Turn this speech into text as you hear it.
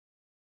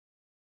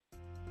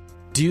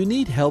Do you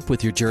need help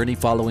with your journey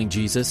following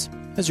Jesus?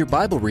 Has your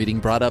Bible reading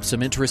brought up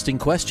some interesting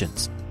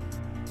questions?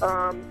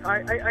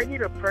 I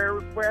need a prayer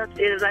request.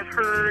 Is I've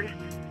heard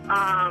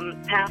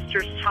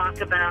pastors talk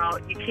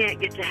about you can't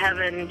get to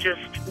heaven just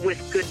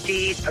with good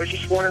deeds. I was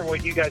just wondering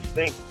what you guys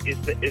think.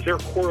 Is there a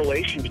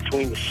correlation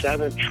between the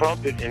seventh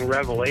trumpet in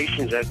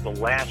Revelations as the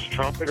last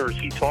trumpet, or is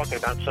he talking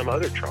about some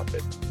other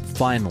trumpet?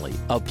 Finally,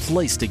 a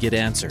place to get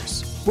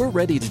answers. We're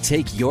ready to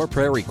take your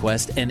prayer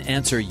request and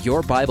answer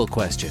your Bible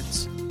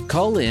questions.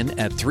 Call in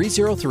at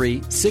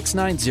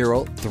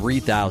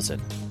 303-690-3000.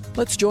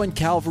 Let's join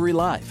Calvary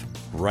Live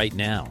right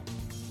now.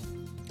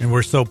 And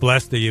we're so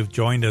blessed that you've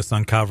joined us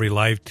on Calvary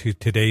Live to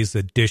today's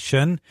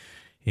edition.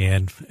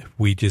 And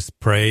we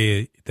just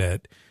pray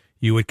that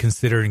you would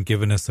consider and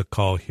giving us a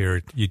call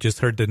here. You just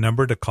heard the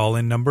number. The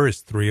call-in number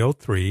is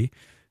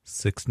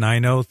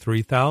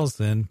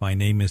 303-690-3000. My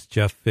name is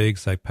Jeff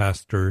Figs. I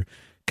pastor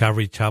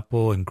Calvary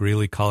Chapel in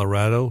Greeley,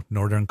 Colorado,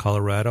 northern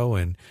Colorado,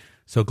 and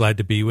so glad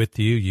to be with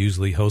you,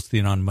 usually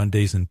hosting on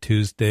Mondays and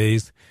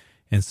Tuesdays.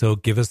 And so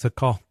give us a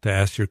call to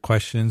ask your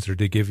questions or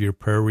to give your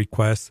prayer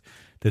requests.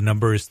 The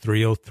number is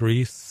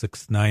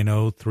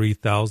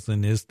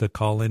 303-690-3000 is the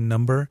call-in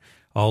number.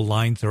 All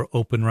lines are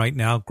open right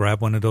now.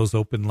 Grab one of those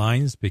open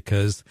lines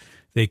because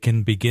they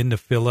can begin to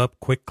fill up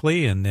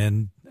quickly. And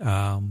then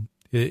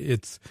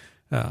it's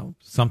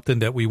something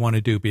that we want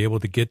to do, be able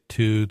to get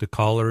to the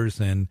callers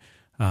and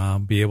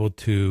be able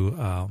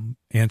to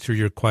answer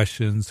your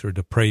questions or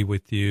to pray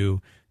with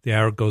you. The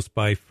hour goes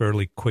by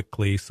fairly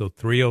quickly, so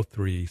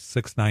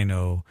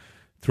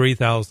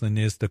 303-690-3000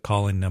 is the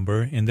call-in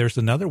number. And there's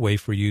another way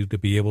for you to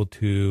be able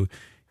to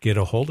get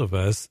a hold of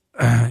us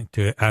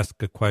to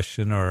ask a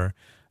question or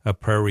a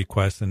prayer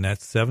request, and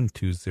that's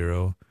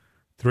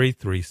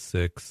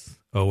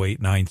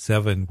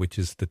 720-336-0897, which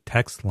is the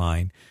text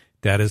line.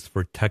 That is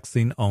for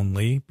texting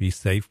only. Be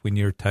safe when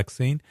you're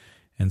texting.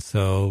 And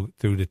so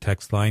through the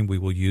text line, we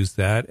will use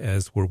that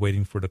as we're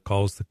waiting for the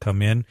calls to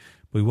come in.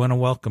 We want to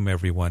welcome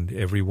everyone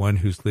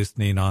who's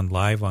listening on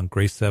live on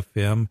Grace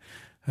FM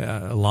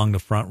along the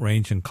Front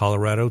Range in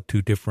Colorado,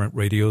 2 different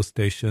radio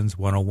stations,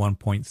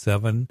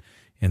 101.7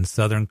 in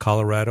Southern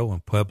Colorado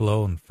and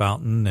Pueblo and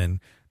Fountain and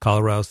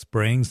Colorado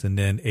Springs, and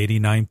then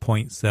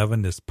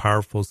 89.7, this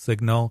powerful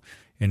signal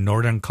in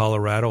Northern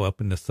Colorado up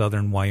into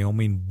Southern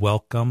Wyoming.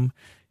 Welcome.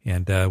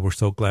 And we're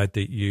so glad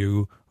that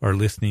you are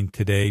listening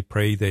today.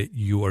 Pray that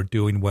you are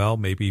doing well.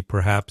 Maybe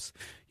perhaps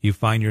you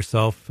find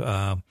yourself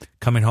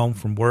coming home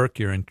from work,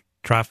 you're in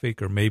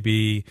traffic, or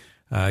maybe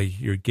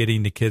you're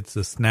getting the kids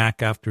a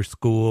snack after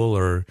school,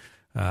 or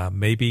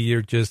maybe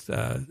you're just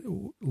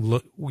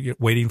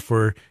waiting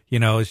for,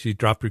 as you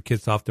drop your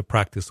kids off to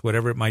practice,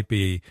 whatever it might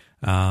be.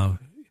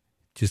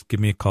 Just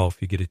give me a call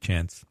if you get a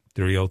chance.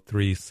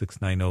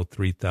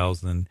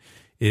 303-690-3000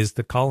 is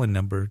the call-in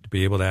number to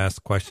be able to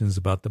ask questions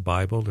about the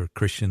Bible or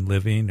Christian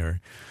living,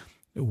 or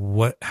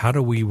how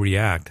do we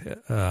react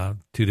to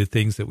the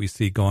things that we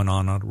see going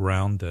on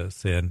around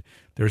us. And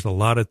there's a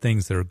lot of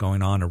things that are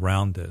going on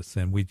around us,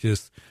 and we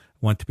just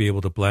want to be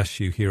able to bless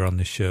you here on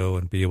the show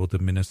and be able to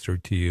minister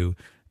to you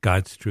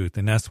God's truth.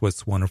 And that's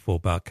what's wonderful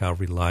about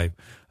Calvary Live.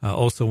 I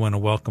also want to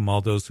welcome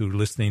all those who are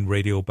listening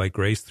Radio by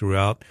Grace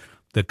throughout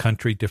the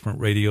country, different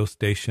radio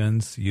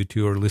stations. You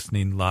two are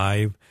listening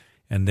live.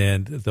 And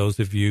then those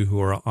of you who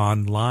are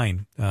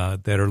online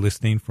that are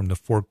listening from the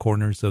 4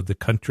 corners of the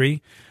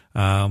country,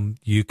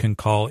 you can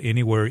call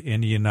anywhere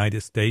in the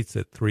United States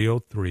at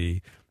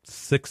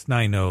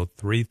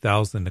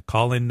 303-690-3000. The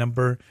call-in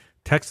number,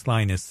 text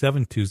line is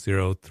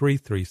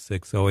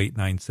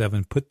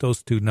 720-336-0897. Put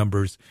those 2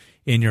 numbers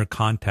in your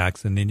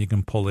contacts, and then you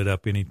can pull it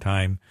up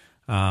anytime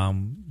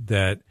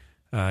that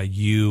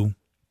you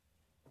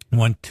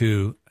want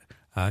to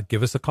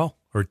give us a call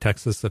or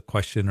text us a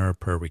question or a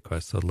prayer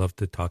request. I'd love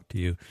to talk to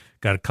you.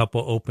 Got a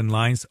couple open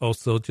lines.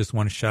 Also, just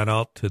want to shout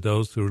out to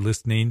those who are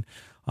listening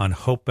on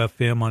Hope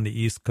FM on the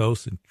East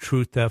Coast and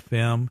Truth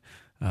FM.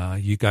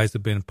 You guys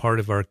have been part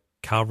of our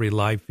Calvary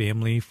Live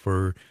family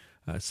for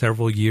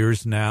several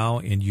years now,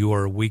 and you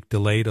are a week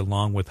delayed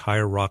along with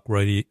Higher Rock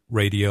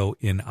Radio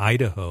in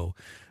Idaho.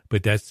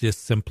 But that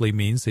just simply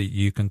means that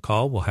you can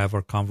call, we'll have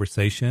our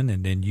conversation,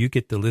 and then you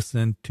get to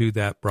listen to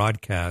that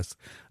broadcast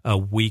a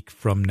week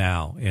from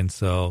now. And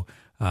so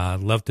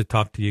love to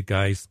talk to you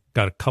guys.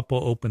 Got a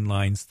couple open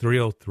lines,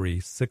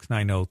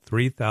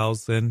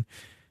 303-690-3000.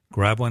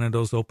 Grab one of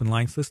those open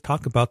lines. Let's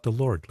talk about the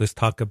Lord. Let's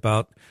talk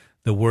about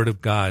the Word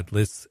of God.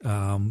 Let's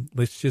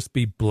just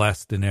be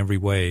blessed in every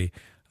way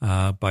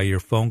by your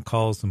phone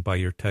calls and by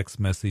your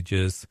text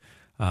messages.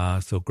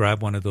 So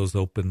grab one of those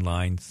open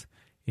lines.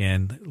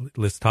 And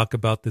let's talk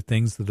about the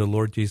things of the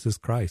Lord Jesus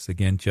Christ.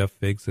 Again, Jeff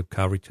Figs of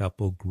Calvary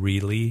Chapel,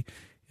 Greeley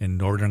in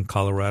northern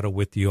Colorado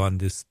with you on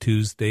this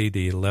Tuesday,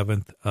 the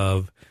 11th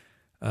of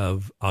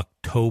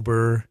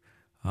October.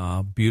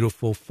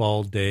 Beautiful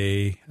fall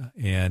day,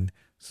 and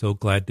so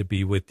glad to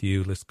be with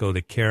you. Let's go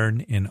to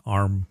Karen in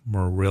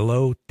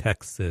Amarillo,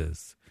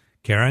 Texas.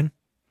 Karen?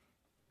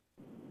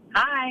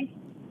 Hi.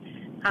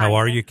 How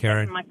are you,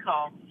 Karen? My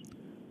call.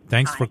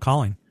 Thanks Hi. for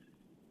calling.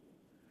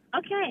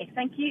 Okay,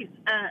 thank you.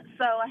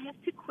 So I have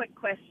two quick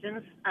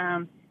questions.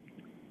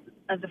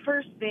 The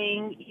first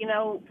being,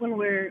 when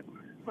we're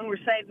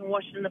saved and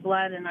washed in the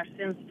blood and our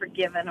sins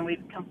forgiven and we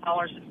become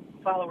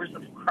followers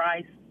of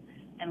Christ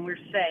and we're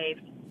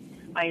saved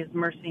by His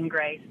mercy and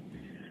grace,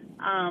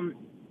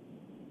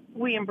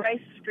 we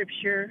embrace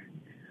Scripture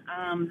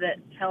that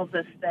tells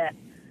us that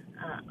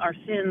our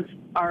sins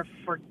are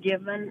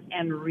forgiven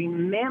and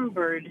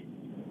remembered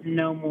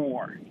no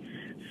more.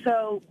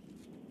 So,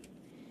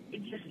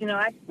 it just,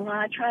 when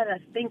I try to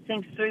think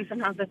things through,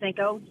 sometimes I think,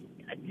 I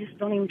just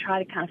don't even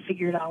try to kind of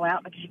figure it all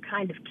out, because you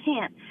kind of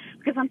can't,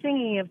 because I'm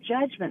thinking of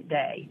Judgment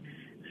Day.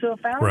 So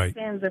if our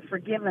sins are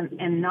forgiven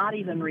and not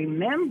even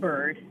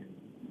remembered,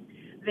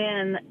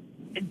 then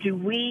do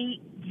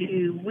we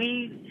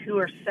who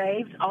are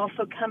saved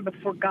also come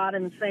before God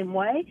in the same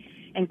way,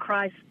 and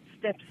Christ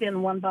steps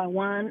in one by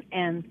one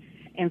and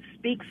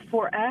speaks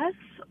for us,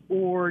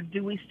 or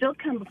do we still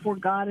come before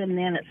God and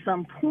then at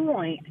some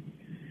point,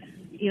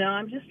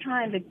 I'm just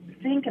trying to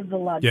think of the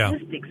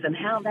logistics and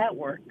how that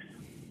works.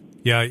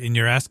 Yeah, and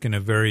you're asking a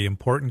very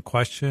important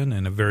question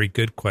and a very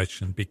good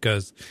question,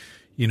 because,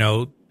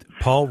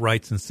 Paul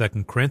writes in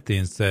 2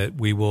 Corinthians that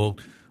we will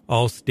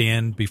all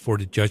stand before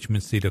the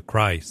judgment seat of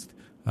Christ,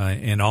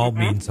 and all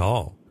means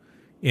all.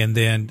 And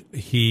then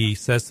he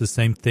says the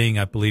same thing,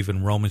 I believe,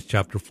 in Romans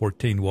chapter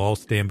 14. We'll all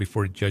stand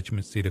before the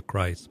judgment seat of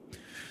Christ.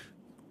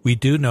 We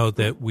do know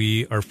that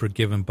we are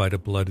forgiven by the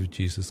blood of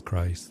Jesus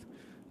Christ.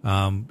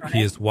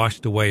 He has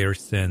washed away our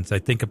sins. I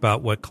think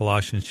about what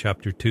Colossians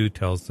chapter 2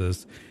 tells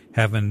us,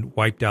 having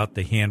wiped out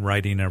the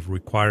handwriting of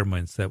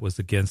requirements that was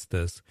against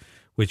us,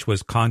 which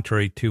was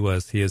contrary to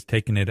us. He has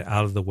taken it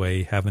out of the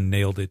way, having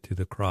nailed it to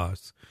the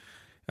cross.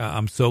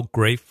 I'm so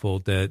grateful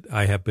that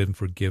I have been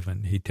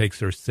forgiven. He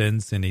takes our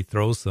sins and He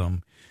throws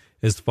them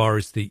as far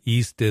as the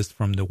east is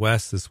from the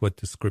west, is what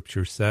the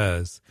Scripture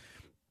says,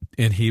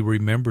 and He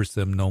remembers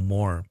them no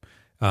more.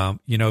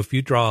 If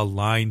you draw a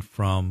line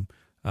from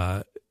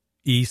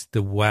east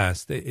to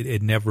west,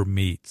 it never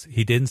meets.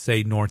 He didn't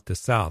say north to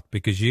south,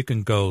 because you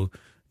can go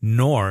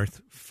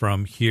north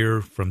from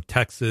here, from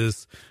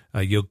Texas,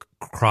 you'll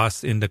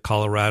cross into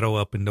Colorado,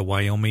 up into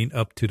Wyoming,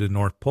 up to the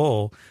North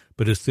Pole.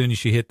 But as soon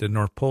as you hit the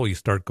North Pole, you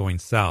start going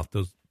south.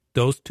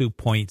 Those 2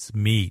 points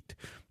meet.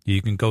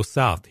 You can go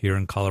south. Here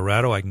in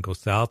Colorado, I can go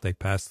south. I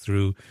pass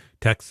through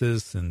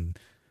Texas and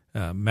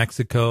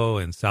Mexico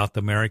and South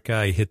America.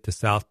 I hit the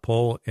South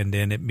Pole, and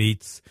then it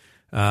meets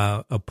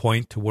a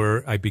point to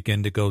where I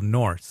begin to go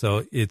north.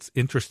 So it's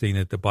interesting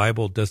that the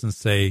Bible doesn't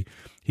say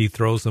He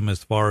throws them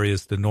as far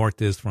as the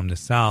north is from the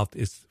south.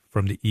 It's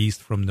from the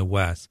east, from the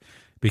west,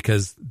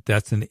 because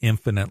that's an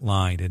infinite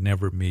line. It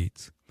never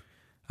meets.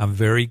 I'm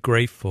very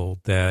grateful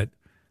that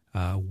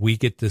we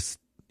get this,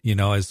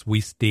 as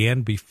we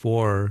stand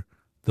before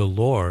the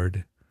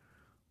Lord,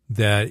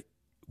 that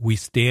we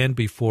stand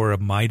before a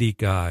mighty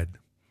God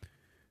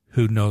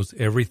who knows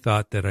every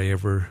thought that I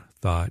ever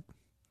thought,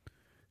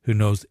 who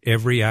knows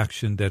every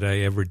action that I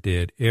ever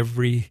did,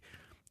 every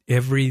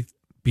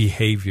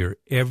behavior,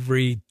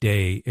 every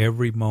day,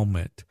 every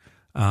moment,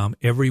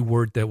 every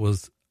word that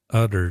was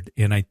uttered.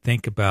 And I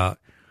think about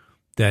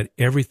that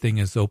everything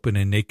is open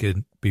and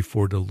naked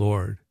before the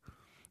Lord.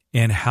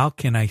 And how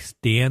can I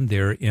stand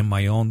there in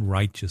my own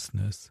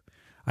righteousness?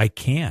 I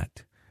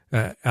can't.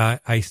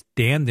 I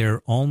stand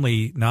there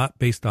only not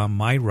based on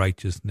my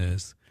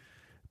righteousness,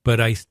 but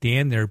I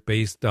stand there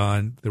based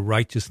on the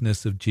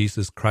righteousness of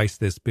Jesus Christ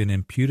that's been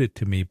imputed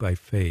to me by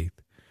faith.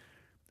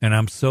 And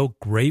I'm so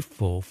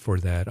grateful for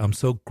that. I'm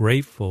so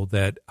grateful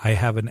that I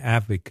have an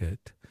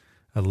advocate,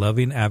 a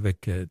loving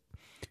advocate,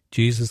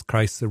 Jesus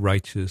Christ the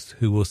righteous,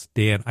 who will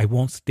stand. I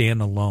won't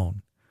stand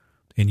alone,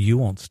 and you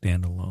won't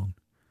stand alone.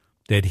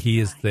 That He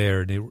is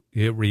there. And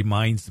it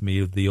reminds me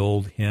of the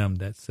old hymn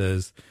that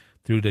says,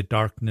 through the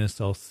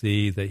darkness I'll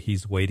see that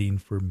He's waiting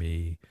for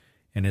me,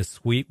 and His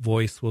sweet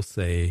voice will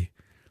say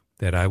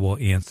that I will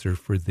answer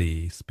for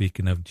thee,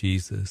 speaking of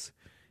Jesus.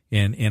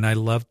 And I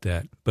love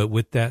that. But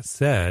with that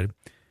said,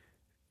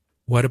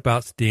 what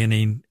about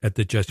standing at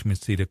the judgment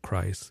seat of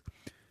Christ?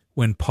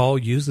 When Paul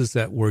uses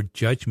that word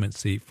judgment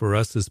seat for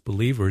us as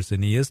believers,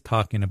 and he is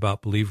talking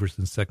about believers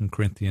in 2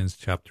 Corinthians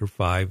chapter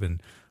 5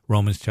 and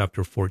Romans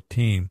chapter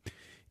 14,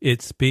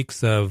 it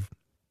speaks of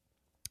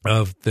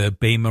the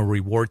Bema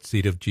reward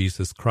seat of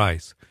Jesus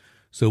Christ.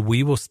 So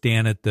we will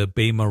stand at the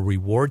Bema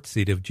reward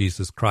seat of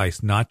Jesus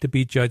Christ, not to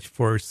be judged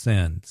for our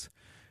sins.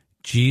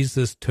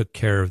 Jesus took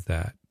care of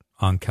that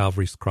on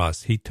Calvary's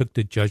cross. He took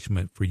the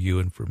judgment for you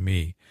and for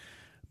me.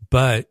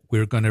 But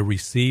we're going to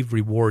receive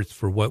rewards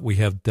for what we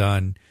have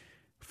done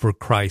for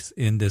Christ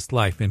in this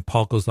life. And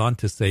Paul goes on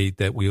to say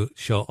that we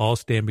shall all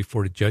stand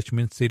before the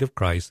judgment seat of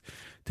Christ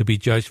to be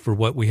judged for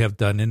what we have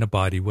done in the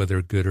body,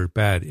 whether good or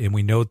bad. And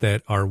we know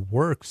that our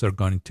works are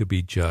going to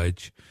be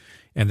judged,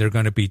 and they're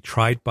going to be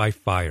tried by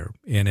fire.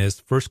 And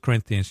as 1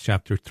 Corinthians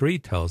chapter 3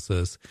 tells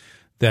us,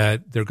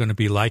 that they're going to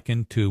be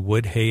likened to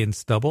wood, hay, and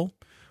stubble,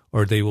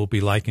 or they will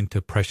be likened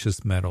to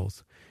precious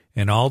metals.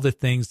 And all the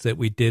things that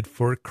we did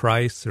for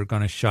Christ are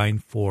going to shine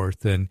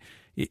forth. And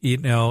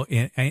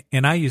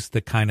And I used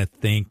to kind of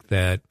think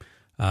that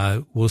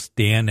we'll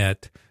stand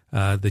at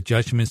the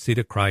judgment seat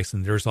of Christ,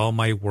 and there's all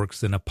my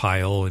works in a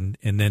pile, and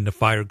then the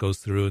fire goes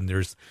through, and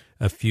there's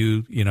a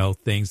few,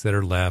 things that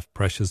are left,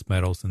 precious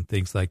metals and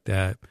things like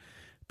that.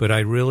 But I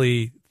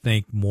really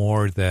think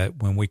more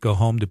that when we go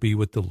home to be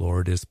with the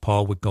Lord, as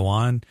Paul would go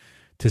on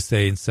to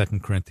say in 2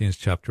 Corinthians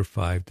chapter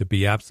 5, to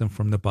be absent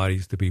from the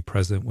bodies, to be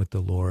present with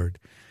the Lord.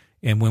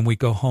 And when we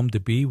go home to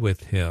be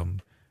with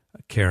him,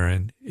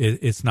 Karen,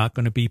 it's not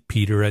going to be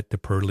Peter at the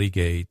pearly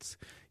gates,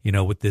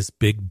 with this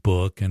big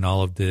book and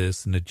all of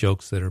this and the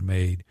jokes that are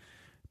made,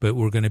 but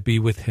we're going to be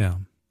with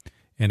him.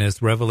 And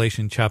as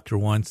Revelation chapter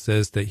 1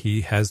 says, that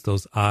he has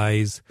those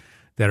eyes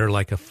that are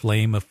like a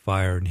flame of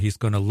fire, and he's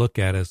going to look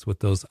at us with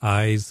those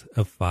eyes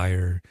of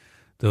fire,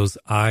 those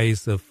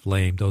eyes of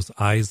flame, those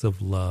eyes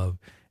of love,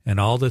 and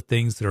all the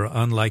things that are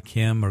unlike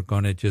him are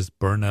going to just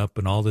burn up,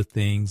 and all the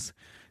things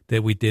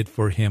that we did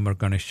for him are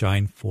going to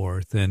shine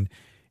forth. And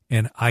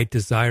I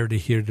desire to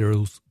hear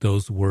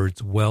those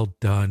words, well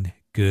done,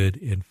 good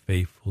and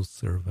faithful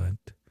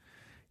servant.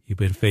 You've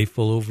been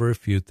faithful over a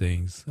few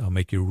things. I'll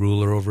make you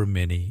ruler over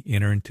many.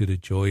 Enter into the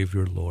joy of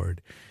your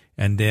Lord.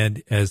 And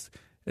then as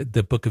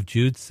the book of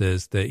Jude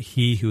says, that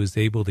he who is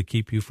able to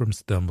keep you from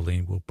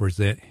stumbling will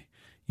present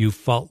you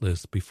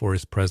faultless before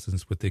his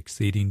presence with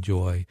exceeding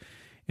joy.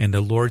 And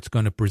the Lord's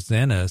going to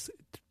present us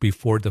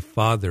before the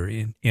Father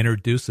and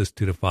introduce us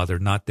to the Father.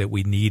 Not that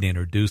we need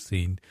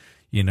introducing,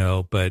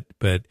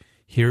 but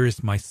here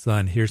is my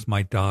son, here's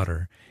my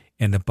daughter.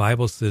 And the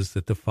Bible says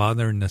that the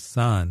Father and the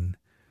Son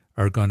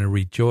are going to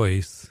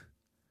rejoice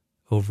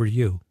over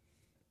you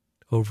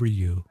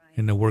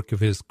in the work of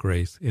his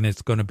grace. And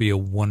it's going to be a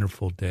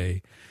wonderful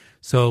day.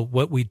 So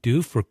what we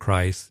do for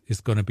Christ is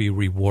going to be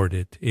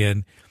rewarded.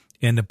 And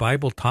the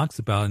Bible talks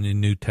about in the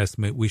New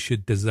Testament, we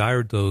should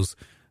desire those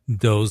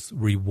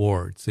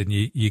rewards. And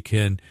you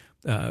can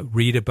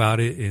read about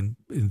it in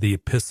the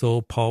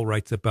epistle. Paul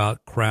writes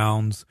about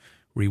crowns,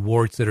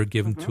 rewards that are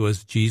given to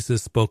us.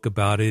 Jesus spoke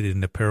about it in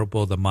the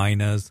parable of the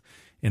minas,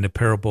 in the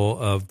parable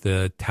of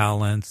the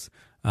talents,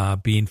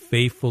 being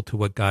faithful to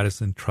what God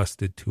has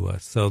entrusted to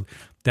us. So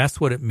that's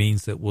what it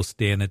means that we'll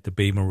stand at the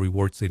Bema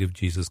reward seat of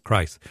Jesus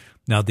Christ.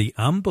 Now, the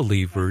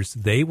unbelievers,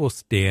 they will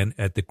stand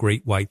at the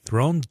great white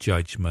throne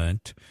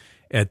judgment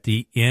at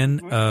the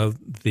end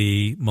of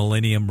the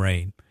millennium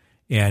reign.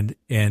 And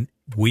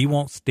we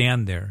won't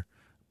stand there,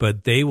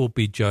 but they will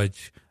be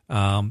judged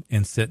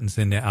and sentenced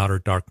into outer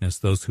darkness,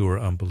 those who are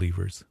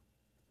unbelievers.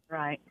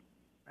 Right.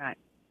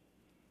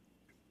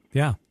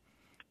 Yeah.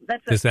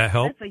 Does that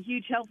help? That's a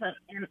huge help.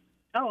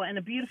 And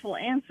a beautiful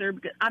answer.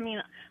 Because,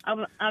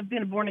 I've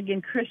been a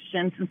born-again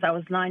Christian since I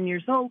was 9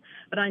 years old,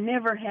 but I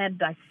never had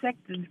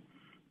dissected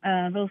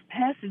those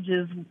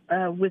passages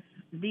with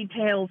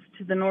details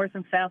to the north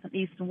and south and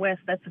east and west.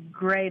 That's a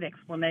great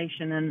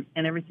explanation,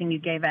 and everything you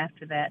gave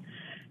after that.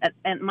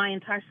 And my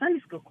entire Sunday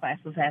school class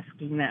was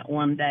asking that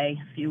one day,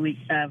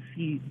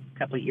 a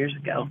couple of years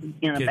ago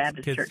in a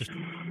Baptist church.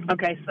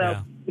 Okay,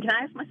 so Can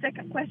I ask my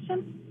second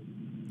question?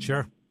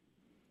 Sure.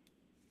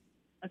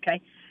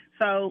 Okay,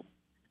 so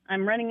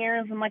I'm running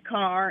errands in my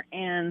car,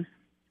 and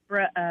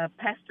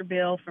Pastor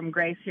Bill from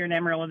Grace here in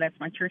Amarillo, that's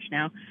my church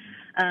now,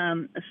 a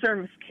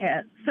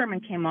sermon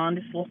came on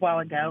just a little while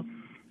ago,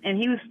 and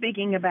he was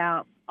speaking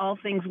about all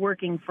things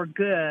working for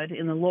good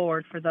in the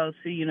Lord for those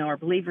who, are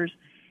believers,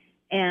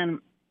 and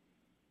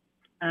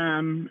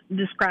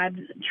described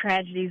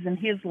tragedies in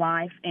his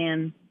life,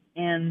 and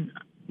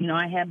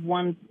I had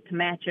one to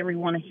match every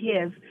one of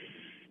his,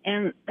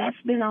 and that's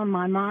been on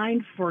my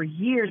mind for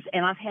years,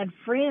 and I've had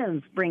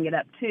friends bring it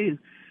up too.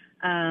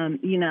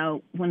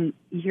 When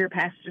you hear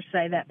pastors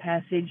say that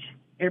passage,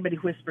 everybody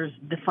whispers,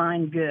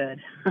 define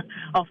good.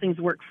 All things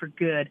work for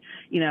good,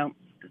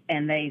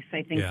 and they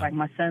say things like,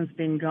 my son's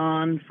been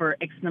gone for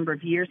X number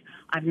of years.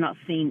 I've not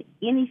seen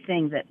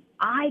anything that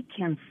I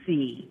can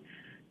see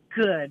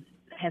good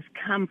has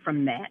come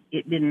from that.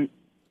 It didn't.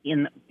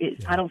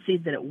 I don't see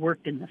that it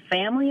worked in the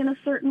family in a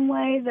certain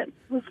way that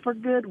was for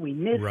good. We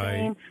miss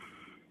him.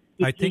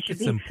 I think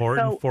it's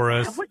important for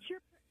us. How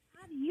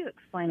do you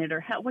explain it,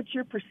 or what's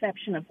your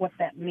perception of what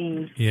that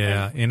means?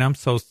 Yeah, and I'm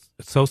so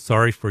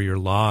sorry for your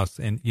loss.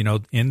 And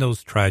in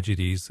those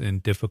tragedies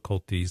and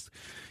difficulties,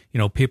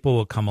 people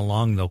will come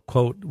along. They'll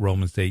quote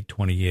Romans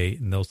 8:28,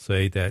 and they'll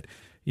say that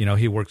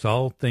he works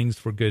all things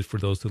for good for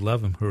those who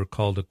love him, who are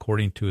called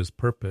according to his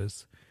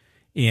purpose.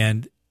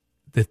 And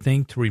the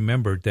thing to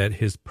remember, that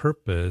his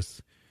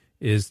purpose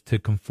is to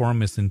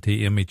conform us into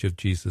the image of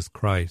Jesus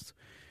Christ.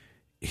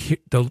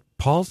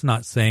 Paul's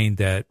not saying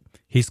that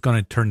he's going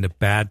to turn the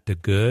bad to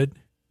good.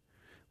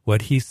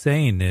 What he's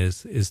saying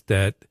is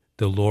that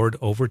the Lord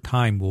over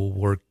time will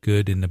work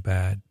good in the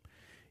bad,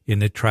 in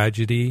the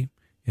tragedy,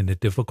 in the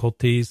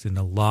difficulties, in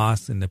the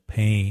loss, in the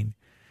pain,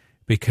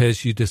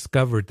 because you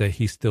discovered that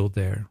he's still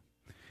there.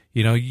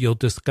 You'll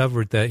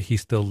discover that he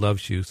still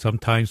loves you.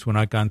 Sometimes when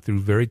I've gone through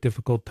very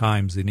difficult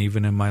times, and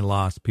even in my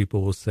loss,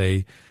 people will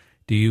say,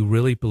 do you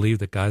really believe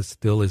that God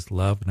still is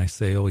love? And I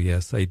say, oh,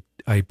 yes,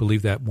 I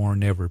believe that more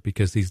than ever,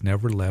 because he's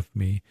never left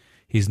me.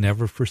 He's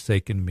never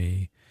forsaken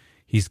me.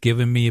 He's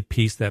given me a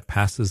peace that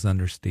passes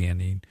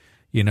understanding.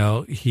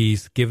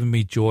 He's given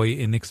me joy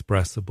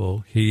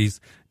inexpressible.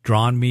 He's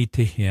drawn me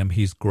to him.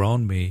 He's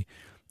grown me.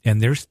 And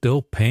there's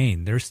still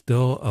pain. There's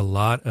still a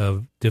lot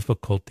of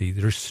difficulty.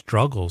 There's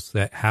struggles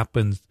that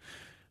happens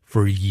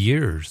for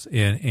years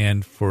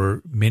and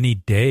for many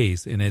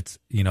days. And it's,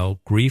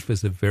 grief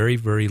is a very,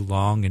 very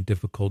long and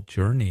difficult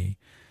journey.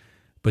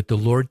 But the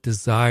Lord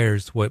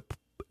desires what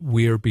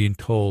we are being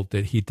told,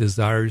 that he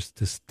desires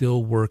to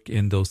still work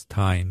in those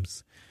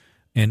times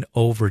and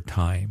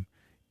overtime,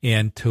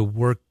 and to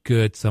work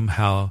good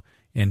somehow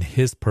in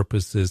his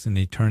purposes and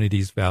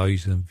eternity's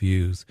values and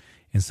views.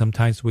 And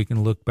sometimes we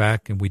can look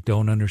back and we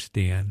don't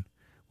understand.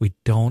 We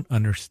don't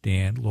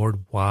understand,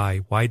 Lord, why?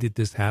 Why did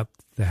this have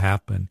to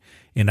happen?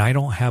 And I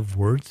don't have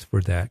words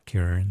for that,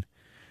 Karen.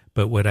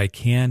 But what I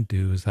can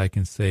do is I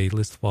can say,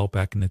 let's fall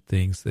back into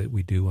things that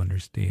we do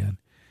understand.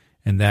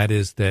 And that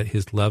is that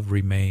his love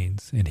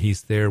remains and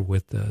he's there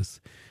with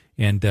us.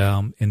 And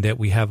that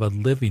we have a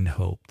living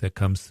hope that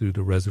comes through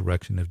the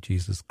resurrection of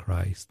Jesus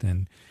Christ,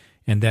 and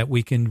that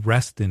we can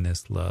rest in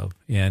this love.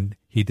 And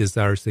he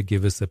desires to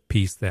give us a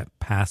peace that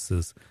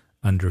passes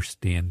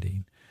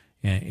understanding.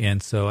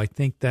 And so I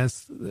think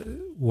that's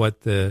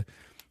what the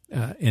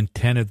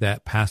intent of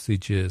that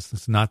passage is.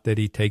 It's not that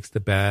he takes the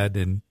bad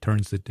and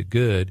turns it to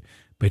good,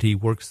 but he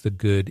works the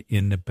good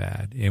in the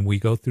bad. And we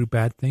go through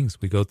bad things.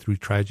 We go through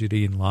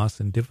tragedy and loss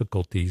and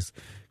difficulties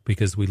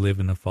because we live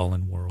in a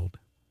fallen world.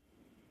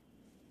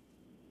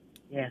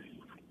 Yes,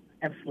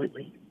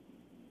 absolutely.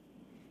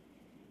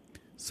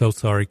 So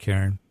sorry,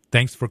 Karen.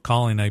 Thanks for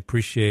calling. I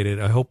appreciate it.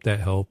 I hope that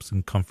helps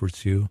and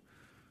comforts you.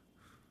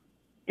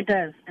 It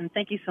does, and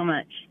thank you so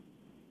much.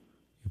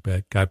 You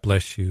bet. God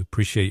bless you.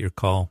 Appreciate your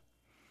call.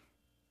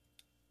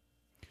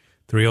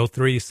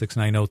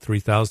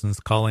 303-690-3000 is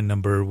calling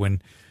number. When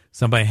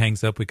somebody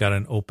hangs up, we got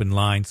an open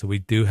line, so we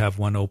do have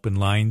one open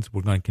line.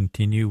 We're going to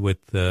continue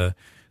with the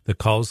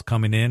calls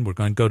coming in. We're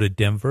going to go to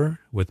Denver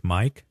with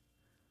Mike.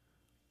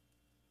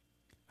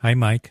 Hi,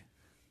 Mike.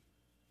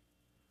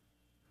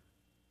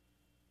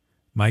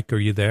 Mike, are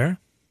you there?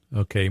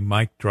 Okay,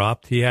 Mike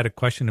dropped. He had a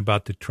question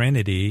about the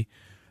Trinity.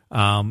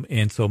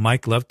 And so,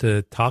 Mike, love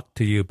to talk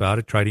to you about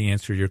it, try to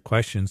answer your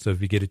question. So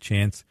if you get a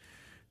chance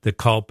to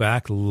call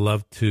back,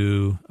 love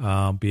to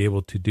be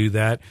able to do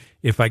that.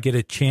 If I get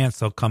a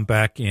chance, I'll come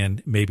back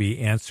and maybe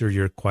answer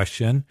your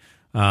question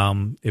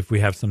if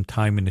we have some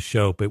time in the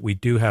show. But we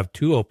do have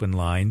two open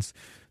lines.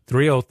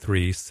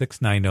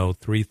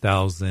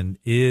 303-690-3000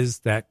 is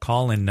that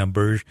call-in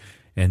number.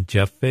 And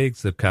Jeff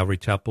Figs of Calvary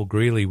Chapel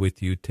Greeley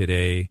with you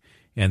today.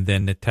 And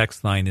then the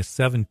text line is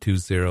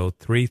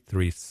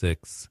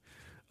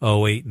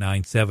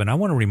 720-336-0897. I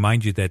want to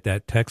remind you that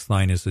that text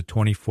line is a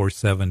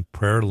 24/7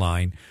 prayer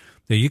line.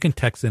 That you can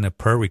text in a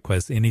prayer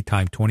request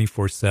anytime,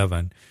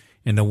 24/7.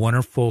 And the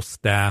wonderful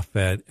staff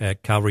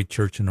at Calvary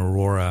Church in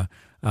Aurora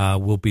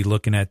will be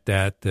looking at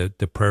that,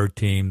 the prayer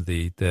team,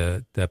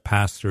 the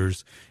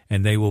pastors,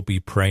 and they will be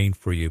praying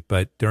for you.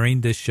 But during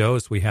this show,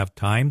 as we have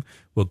time,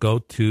 we'll go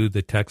to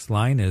the text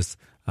line as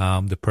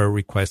the prayer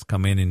requests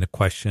come in the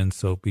questions.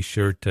 So be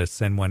sure to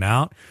send one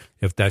out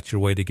if that's your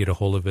way to get a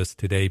hold of us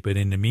today. But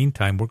in the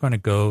meantime, we're going to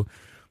go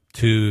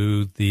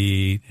to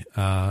the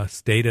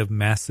state of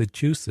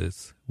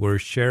Massachusetts, where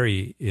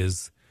Sherry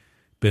is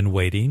been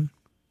waiting.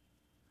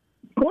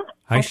 Yeah,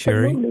 hi,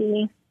 absolutely.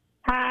 Sherry.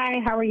 Hi,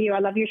 how are you? I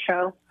love your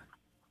show.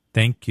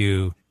 Thank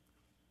you.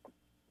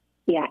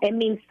 Yeah, it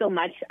means so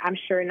much, I'm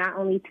sure, not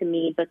only to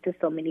me, but to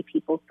so many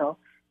people. So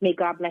may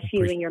God bless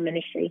you and your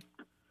ministry.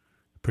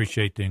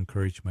 Appreciate the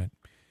encouragement.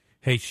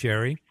 Hey,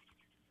 Sherry.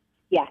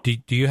 Yeah. Do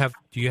you have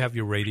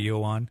your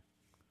radio on?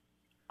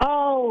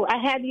 Oh, I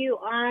have you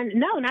on.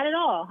 No, not at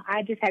all.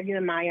 I just have you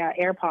in my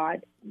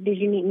AirPod. Did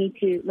you need me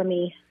to? Let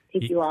me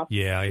take you off.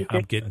 Yeah,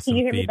 I'm getting some feedback. Can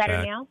you hear me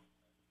better now?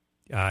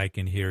 I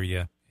can hear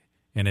you,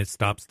 and it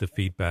stops the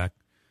feedback.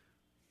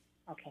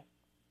 Okay,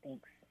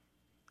 thanks.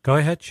 Go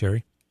ahead,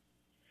 Sherry.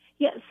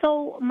 Yeah,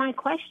 so my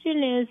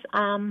question is,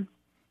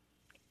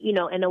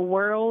 in a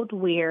world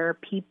where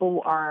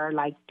people are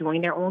like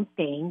doing their own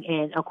thing,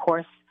 and of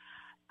course,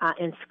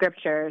 in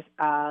scriptures,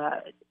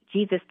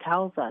 Jesus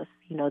tells us,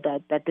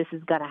 that this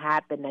is going to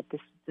happen, that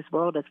this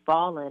world is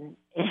fallen,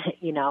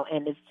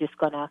 and it's just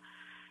going to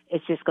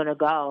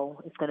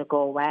go. It's going to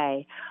go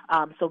away.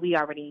 So we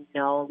already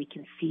know, we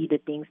can see the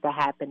things that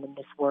happen in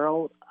this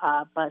world.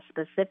 But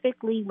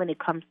specifically when it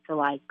comes to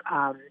like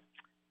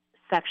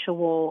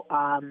sexual,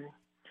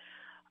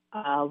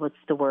 what's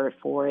the word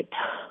for it?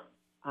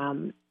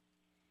 I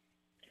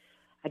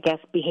guess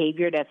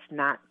behavior that's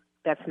not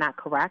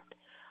correct.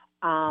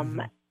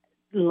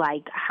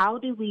 Like, how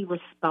do we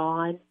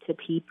respond to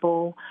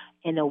people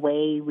in a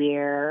way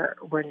where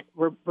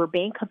we're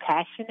being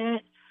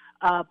compassionate,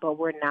 but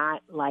we're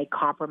not like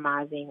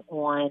compromising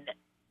on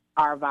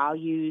our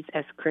values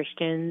as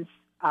Christians?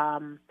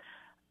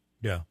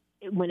 Yeah.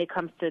 When it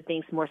comes to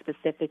things more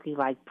specifically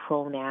like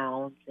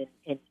pronouns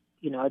and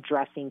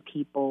addressing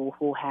people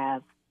who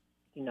have,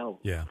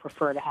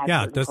 prefer to have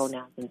certain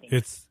pronouns and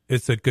things.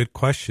 It's a good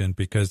question,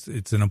 because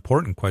it's an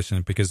important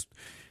question, because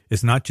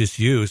it's not just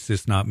you, it's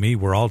just not me.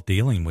 We're all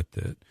dealing with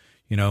it.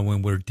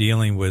 When we're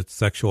dealing with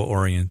sexual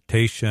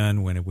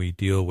orientation, when we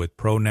deal with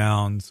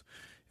pronouns,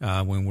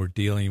 when we're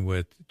dealing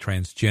with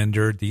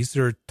transgender, these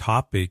are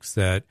topics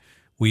that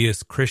we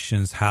as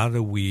Christians, how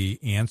do we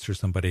answer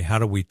somebody? How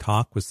do we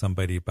talk with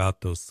somebody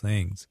about those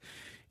things?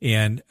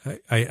 And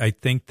I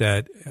think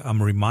that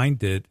I'm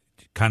reminded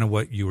kind of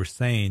what you were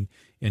saying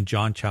in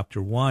John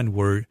chapter 1,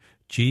 where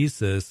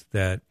Jesus,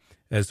 that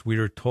as we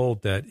are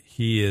told that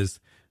he is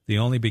the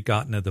only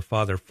begotten of the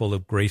Father, full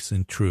of grace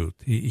and truth.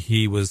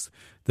 He was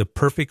the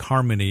perfect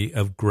harmony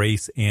of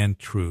grace and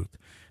truth.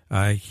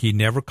 He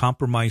never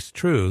compromised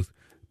truth,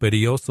 but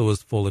he also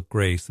was full of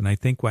grace. And I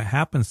think what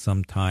happens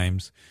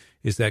sometimes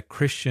is that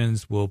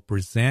Christians will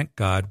present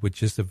God with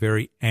just a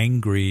very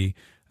angry,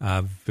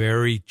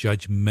 very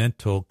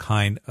judgmental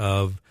kind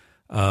of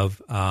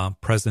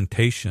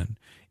presentation.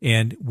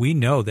 And we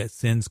know that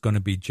sin's going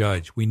to be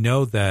judged. We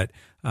know that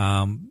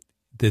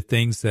the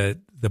things that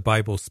the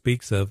Bible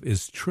speaks of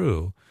is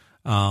true.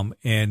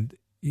 And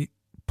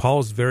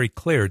Paul's very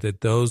clear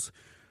that those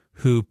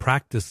who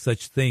practice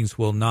such things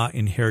will not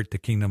inherit the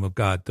kingdom of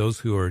God. Those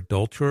who are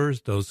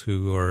adulterers, those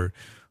who are,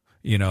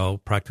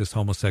 practice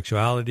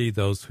homosexuality,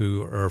 those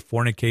who are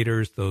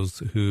fornicators, those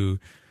who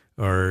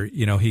are,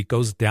 he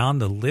goes down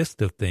the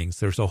list of things.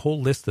 There's a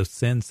whole list of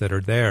sins that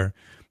are there.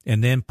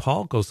 And then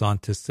Paul goes on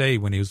to say,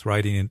 when he was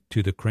writing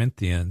to the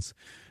Corinthians,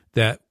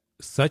 that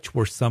such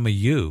were some of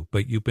you,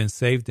 but you've been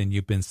saved and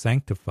you've been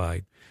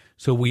sanctified.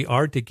 So we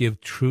are to give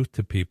truth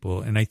to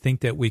people. And I think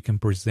that we can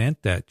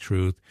present that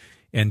truth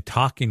and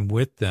talking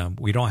with them.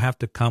 We don't have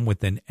to come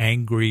with an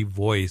angry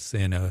voice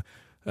and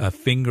a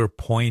finger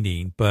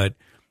pointing, but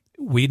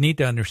we need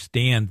to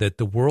understand that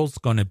the world's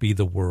going to be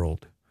the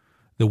world.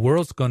 The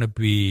world's going to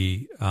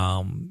be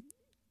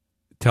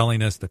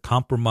telling us to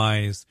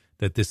compromise,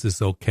 that this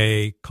is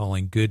okay,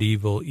 calling good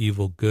evil,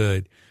 evil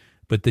good.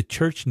 But the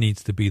church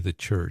needs to be the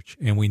church,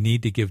 and we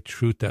need to give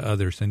truth to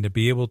others, and to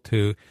be able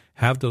to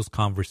have those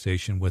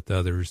conversations with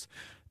others,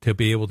 to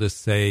be able to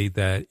say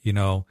that,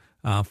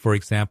 for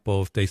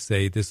example, if they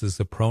say this is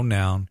a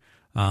pronoun,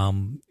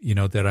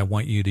 that I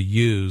want you to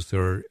use,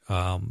 or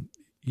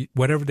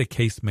whatever the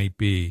case may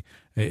be,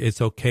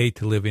 it's okay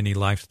to live any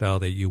lifestyle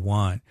that you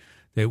want,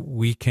 that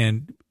we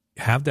can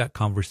have that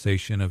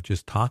conversation of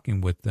just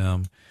talking with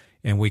them,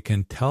 and we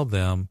can tell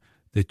them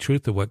the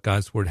truth of what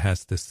God's word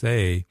has to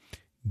say,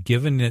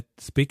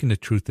 speaking the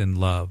truth in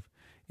love,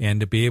 and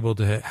to be able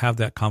to have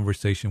that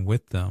conversation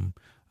with them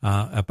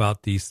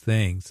about these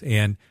things.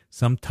 And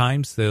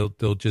sometimes they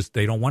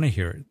don't want to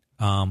hear it.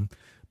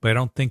 But I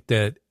don't think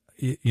that,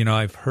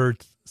 I've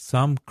heard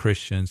some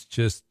Christians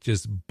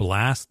just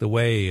blast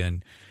away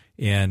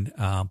and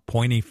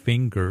pointing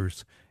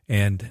fingers,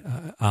 and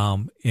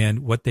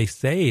what they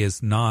say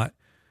is not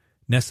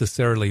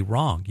necessarily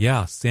wrong.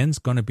 Yeah, sin's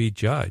going to be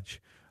judged.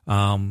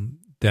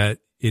 That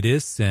it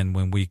is sin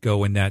when we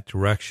go in that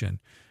direction.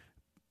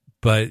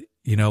 But,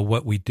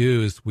 what we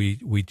do is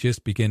we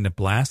just begin to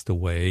blast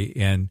away,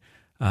 and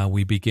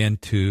we begin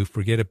to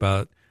forget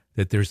about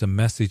that there's a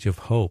message of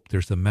hope.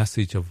 There's a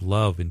message of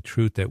love and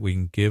truth that we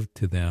can give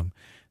to them,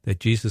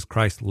 that Jesus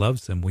Christ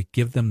loves them. We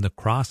give them the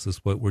cross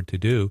is what we're to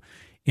do.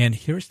 And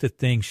here's the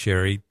thing,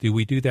 Sherry, do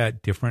we do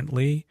that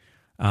differently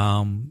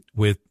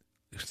with,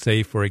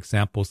 say, for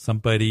example,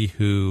 somebody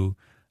who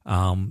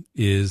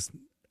is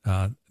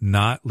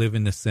not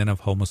living the sin of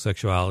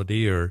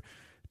homosexuality or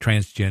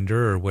transgender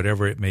or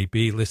whatever it may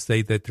be? Let's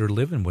say that they're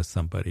living with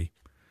somebody.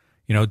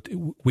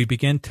 We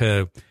begin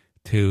to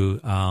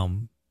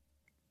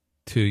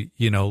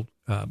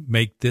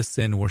make this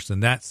sin worse than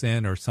that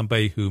sin, or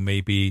somebody who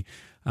maybe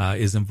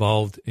is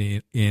involved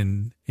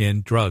in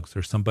drugs,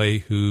 or somebody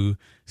who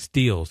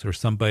steals, or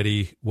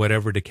somebody,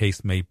 whatever the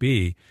case may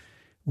be.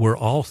 We're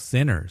all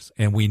sinners,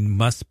 and we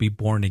must be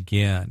born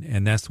again.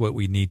 And that's what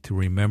we need to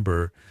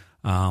remember,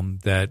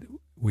 that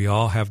we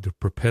all have the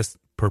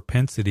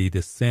propensity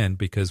to sin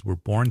because we're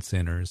born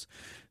sinners.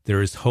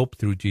 There is hope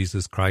through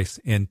Jesus Christ,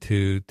 and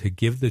to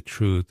give the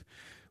truth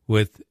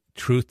with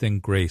truth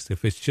and grace.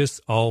 If it's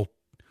just all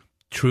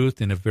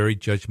truth in a very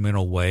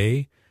judgmental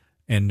way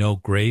and no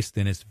grace,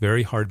 then it's a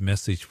very hard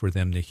message for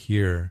them to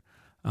hear.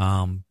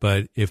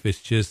 But if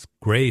it's just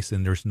grace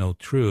and there's no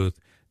truth,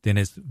 then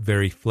it's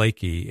very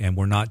flaky, and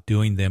we're not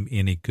doing them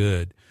any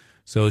good.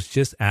 So it's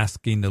just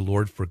asking the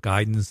Lord for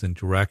guidance and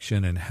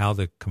direction and how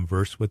to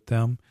converse with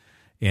them,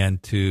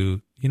 and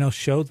to,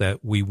 show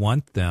that we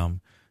want them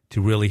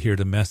to really hear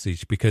the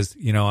message. Because,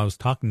 I was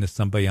talking to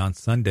somebody on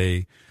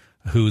Sunday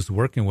who's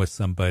working with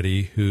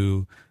somebody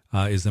who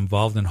is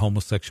involved in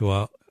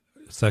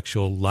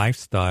sexual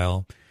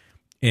lifestyle,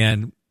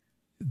 and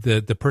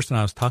the person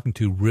I was talking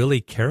to really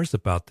cares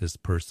about this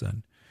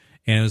person,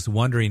 and was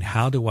wondering,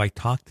 how do I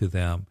talk to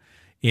them?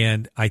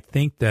 And I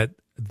think that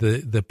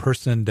the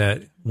person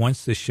that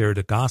wants to share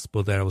the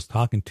gospel that I was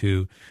talking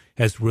to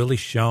has really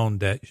shown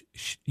that,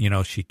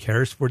 she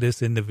cares for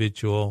this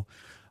individual,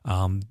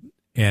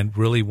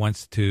 really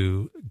wants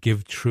to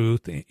give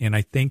truth. And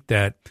I think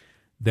that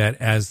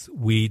as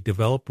we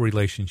develop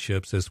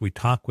relationships, as we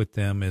talk with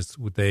them, as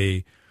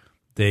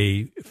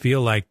they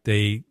feel like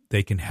they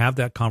can have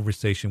that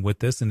conversation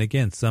with us. And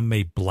again, some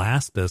may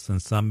blast us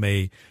and some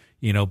may,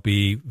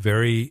 be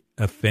very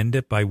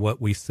offended by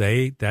what we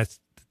say. That's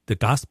the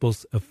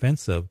gospel's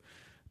offensive.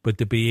 But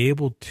to be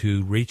able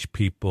to reach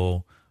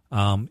people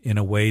in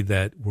a way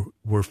that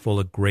we're full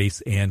of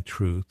grace and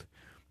truth,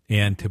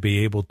 and to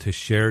be able to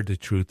share the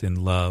truth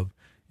in love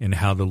and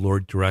how the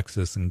Lord directs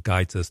us and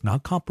guides us,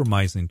 not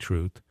compromising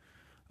truth,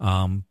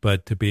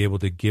 but to be able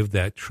to give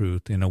that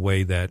truth in a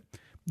way that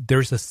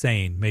there's a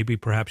saying, maybe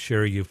perhaps,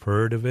 Sherry, you've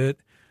heard of it,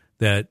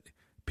 that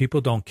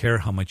people don't care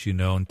how much you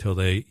know until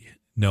they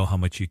know how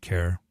much you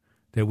care,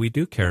 that we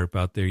do care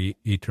about their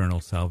eternal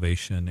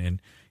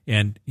salvation.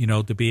 And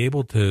to be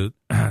able to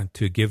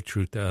to give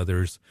truth to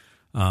others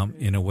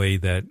in a way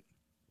that,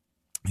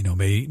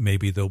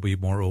 maybe they'll be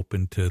more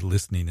open to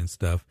listening and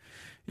stuff.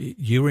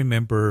 You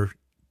remember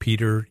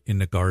Peter in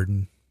the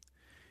garden?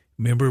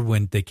 Remember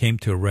when they came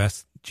to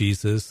arrest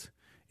Jesus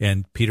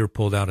and Peter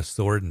pulled out a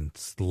sword and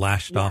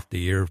slashed off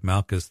the ear of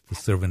Malchus, the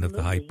servant of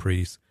the high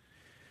priest?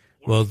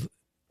 Yeah. Well,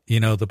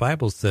 the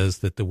Bible says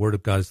that the word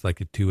of God is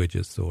like a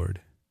two-edged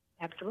sword.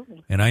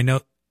 Absolutely. And I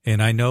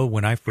know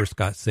when I first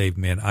got saved,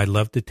 man, I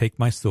loved to take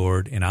my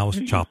sword and I was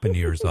chopping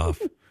ears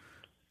off.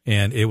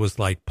 And it was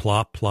like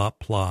plop, plop,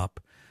 plop.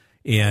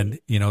 And,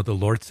 the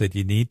Lord said,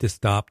 you need to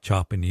stop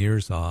chopping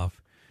ears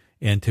off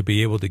and to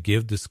be able to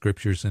give the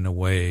scriptures in a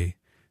way,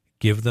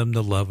 give them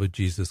the love of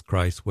Jesus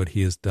Christ, what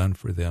he has done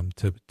for them,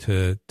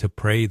 to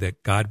pray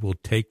that God will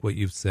take what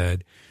you've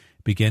said,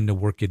 begin to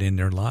work it in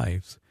their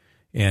lives,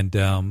 and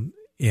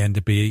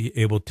to be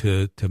able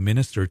to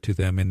minister to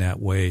them in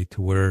that way,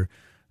 to where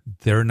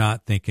they're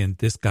not thinking,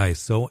 this guy is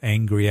so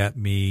angry at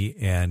me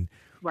and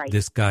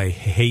this guy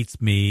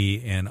hates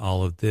me and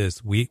all of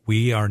this.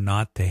 We are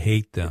not to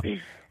hate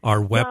them. Our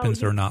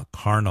weapons are not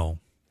carnal.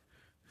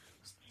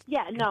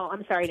 Yeah, no,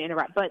 I'm sorry to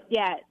interrupt, but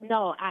yeah,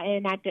 no, I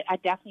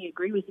definitely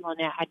agree with you on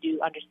that. I do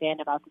understand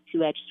about the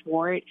two-edged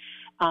sword,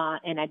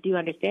 and I do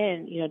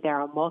understand, there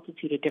are a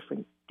multitude of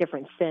different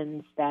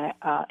sins that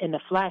in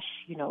the flesh,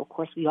 of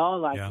course, we all,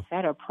 like you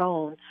said, are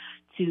prone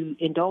to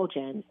indulge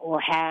in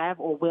or have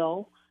or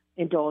will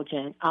indulge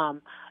in,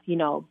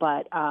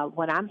 but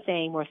what I'm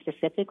saying more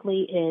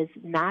specifically is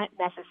not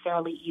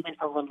necessarily even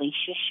a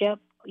relationship.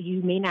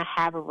 You may not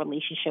have a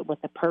relationship with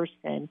a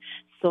person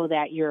so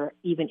that you're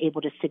even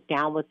able to sit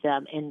down with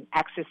them and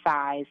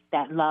exercise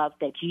that love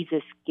that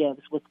Jesus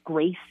gives with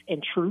grace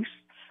and truth,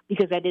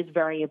 because that is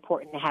very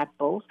important to have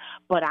both.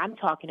 But I'm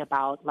talking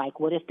about, like,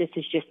 what if this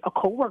is just a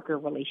coworker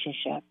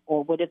relationship,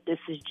 or what if this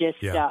is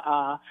just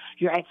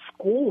you're at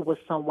school with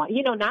someone,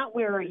 not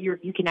where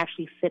you can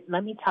actually sit.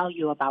 Let me tell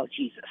you about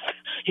Jesus,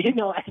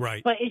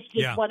 Right. But it's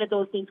just one of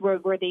those things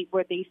where they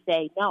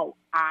say, no,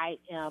 I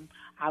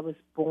was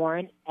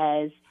born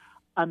as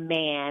a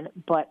man,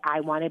 but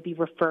I want to be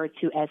referred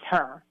to as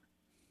her.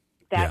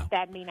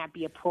 That may not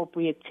be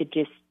appropriate to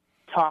just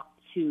talk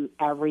to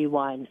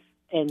everyone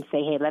and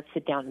say, hey, let's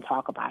sit down and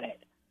talk about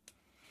it.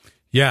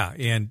 Yeah,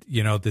 and,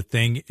 the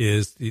thing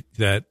is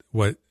that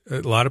what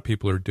a lot of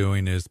people are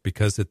doing is,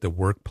 because at the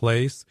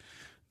workplace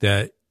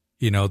that,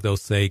 they'll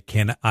say,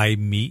 can I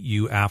meet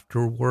you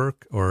after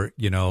work, or,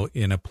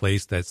 in a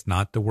place that's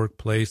not the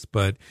workplace.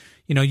 But,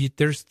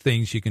 there's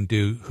things you can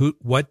do.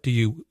 What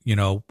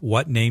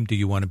name do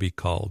you want to be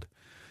called?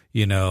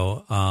 And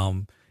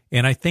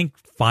I think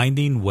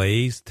finding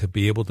ways to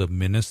be able to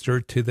minister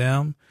to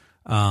them,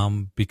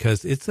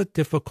 because it's a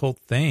difficult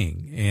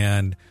thing.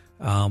 And,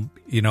 I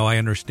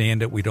understand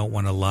that we don't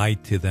want to lie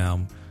to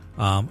them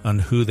on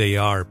who they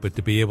are, but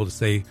to be able to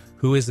say,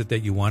 who is it that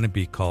you want to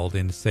be called,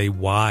 and say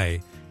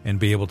why, and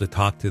be able to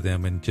talk to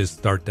them and just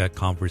start that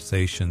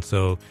conversation.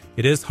 So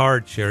it is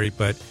hard, Sherry,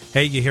 but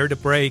hey, you hear the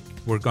break.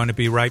 We're going to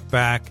be right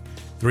back.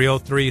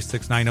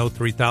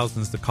 303-690-3000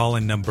 is the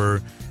call-in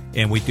number,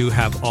 and we do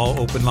have all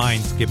open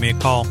lines. Give me a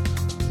call.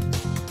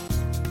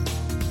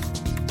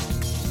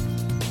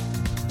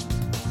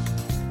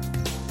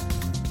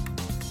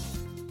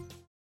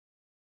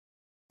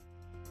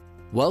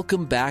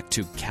 Welcome back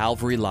to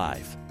Calvary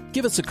Live.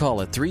 Give us a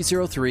call at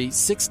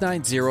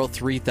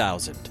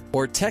 303-690-3000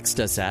 or text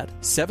us at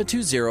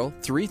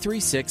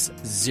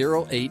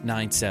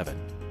 720-336-0897.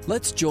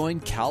 Let's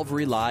join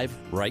Calvary Live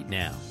right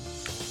now.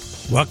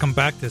 Welcome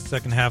back to the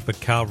second half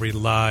of Calvary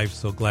Live.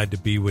 So glad to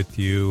be with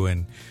you.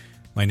 And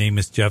my name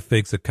is Jeff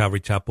Figgs at Calvary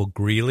Chapel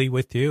Greeley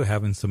with you,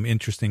 having some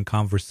interesting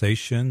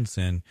conversations.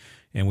 And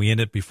we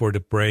ended before the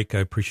break. I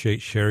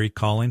appreciate Sherry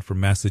calling from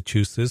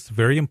Massachusetts.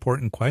 Very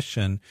important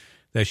question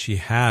that she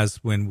has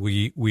when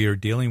we are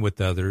dealing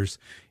with others.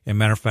 And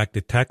matter of fact,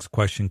 the text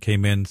question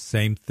came in,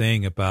 same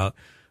thing, about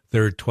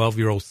their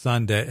 12-year-old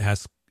son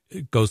that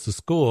goes to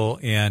school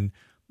and,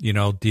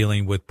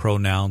 dealing with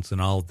pronouns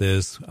and all of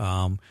this,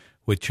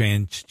 with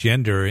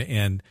transgender,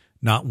 and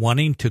not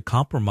wanting to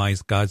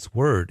compromise God's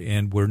word.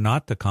 And we're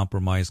not to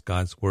compromise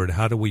God's word.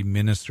 How do we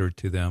minister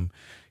to them?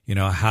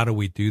 how do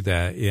we do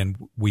that?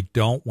 And we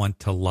don't want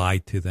to lie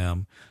to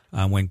them.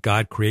 When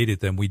God created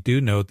them, we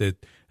do know that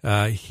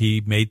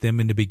he made them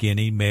in the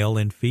beginning, male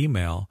and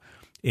female.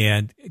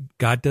 And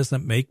God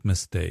doesn't make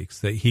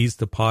mistakes, that he's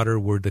the potter,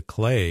 we're the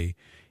clay.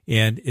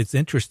 And it's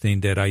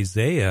interesting that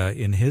Isaiah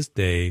in his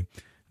day,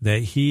 that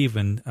he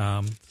even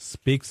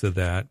speaks of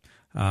that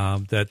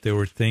there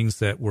were things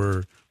that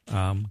were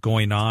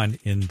going on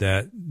in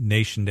that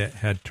nation that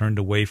had turned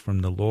away from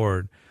the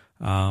Lord.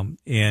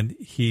 And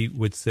he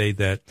would say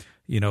that,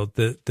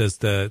 does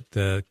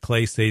the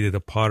clay say to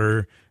the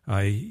potter,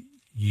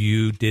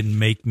 you didn't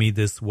make me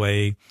this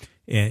way?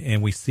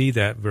 And we see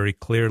that very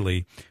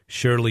clearly.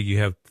 Surely you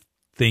have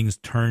things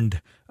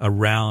turned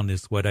around,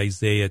 is what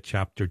Isaiah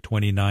chapter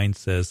 29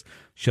 says.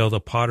 Shall the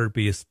potter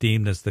be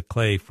esteemed as the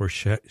clay? For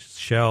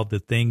shall the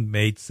thing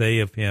made say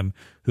of him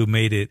who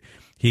made it,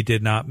 he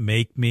did not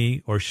make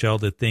me? Or shall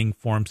the thing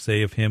formed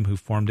say of him who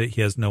formed it,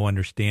 he has no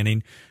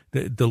understanding?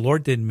 The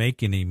Lord didn't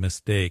make any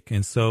mistake.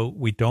 And so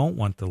we don't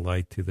want to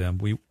lie to them.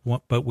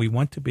 But we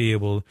want to be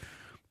able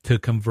to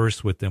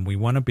converse with them. We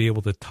want to be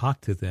able to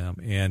talk to them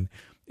and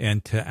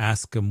to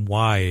ask them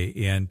why,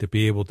 and to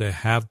be able to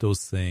have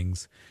those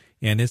things.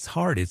 And it's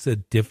hard. It's a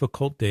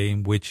difficult day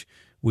in which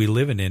we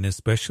live in,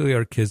 especially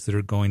our kids that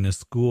are going to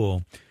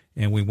school.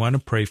 And we want to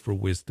pray for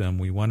wisdom.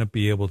 We want to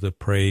be able to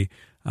pray,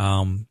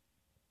 for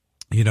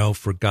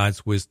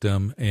God's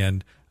wisdom,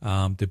 and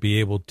to be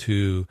able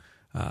to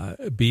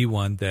be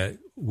one that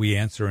we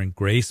answer in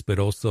grace, but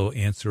also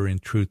answer in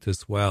truth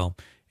as well.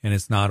 And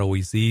it's not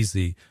always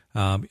easy.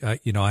 I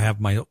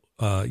have my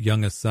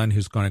youngest son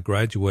who's going to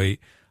graduate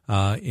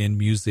in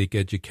music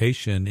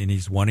education, and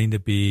he's wanting to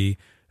be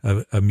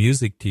a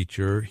music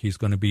teacher. He's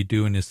going to be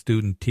doing his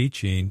student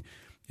teaching,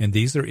 and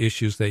these are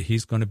issues that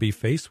he's going to be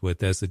faced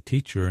with as a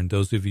teacher. And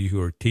those of you who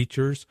are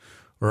teachers,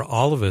 or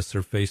all of us,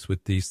 are faced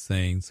with these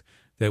things,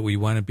 that we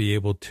want to be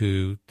able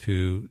to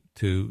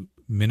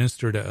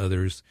minister to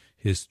others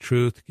his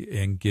truth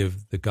and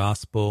give the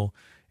gospel,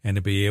 and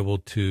to be able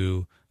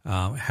to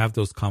have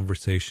those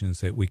conversations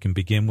that we can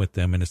begin with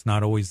them. And it's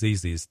not always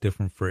easy. It's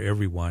different for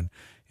everyone.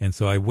 And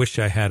so I wish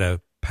I had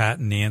a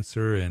patent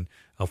answer and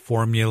a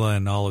formula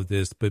and all of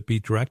this, but be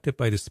directed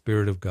by the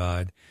Spirit of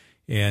God.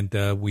 And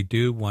we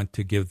do want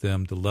to give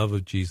them the love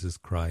of Jesus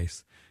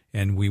Christ.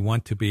 And we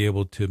want to be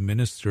able to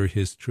minister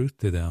his truth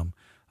to them,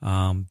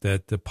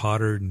 that the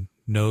potter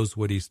knows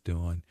what he's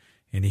doing.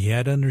 And he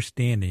had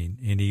understanding,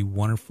 and he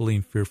wonderfully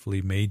and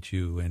fearfully made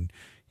you. And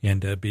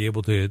be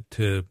able to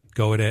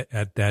go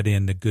at that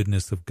in the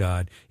goodness of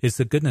God. It's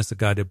the goodness of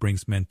God that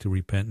brings men to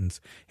repentance.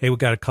 Hey, we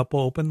got a couple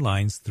open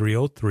lines.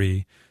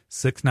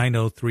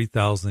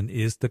 303-690-3000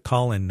 is the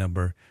call-in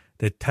number.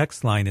 The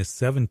text line is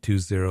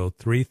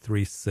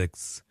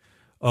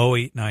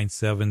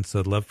 720-336-0897. So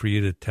I'd love for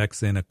you to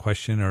text in a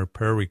question or a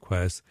prayer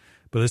request.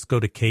 But let's go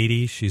to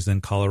Katie. She's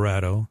in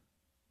Colorado.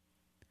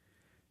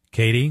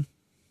 Katie?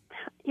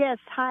 Yes,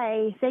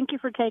 hi. Thank you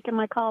for taking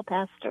my call,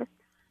 Pastor.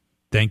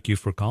 Thank you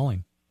for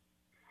calling.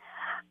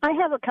 I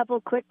have a couple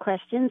of quick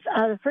questions.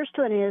 The first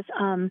one is,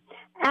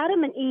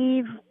 Adam and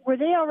Eve, were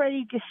they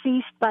already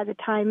deceased by the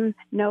time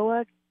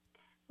Noah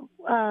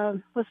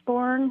was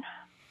born?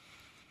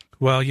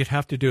 Well, you'd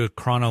have to do a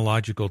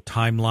chronological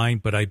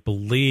timeline, but I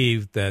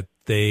believe that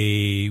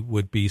they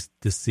would be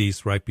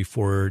deceased right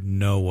before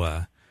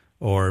Noah,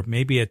 or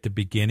maybe at the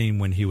beginning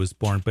when he was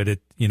born. But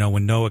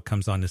when Noah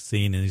comes on the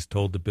scene and he's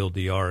told to build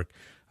the ark,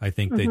 I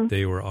think that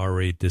they were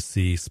already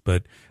deceased.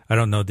 But I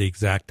don't know the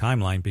exact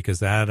timeline,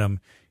 because Adam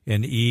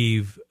and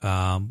Eve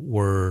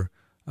were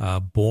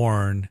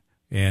born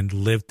and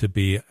lived to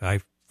be, I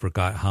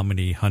forgot how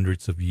many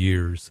hundreds of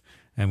years.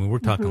 I mean, we're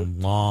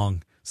talking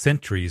long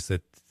centuries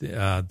that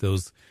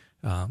those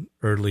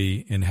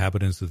early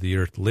inhabitants of the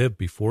earth lived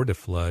before the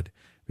flood,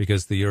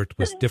 because the earth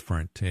was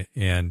different.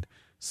 And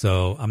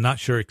so I'm not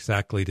sure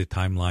exactly the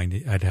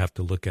timeline. I'd have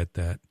to look at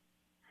that.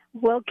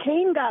 Well,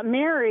 Cain got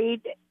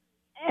married,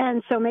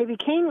 and so maybe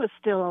Cain was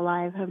still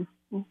alive.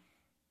 I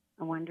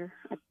wonder.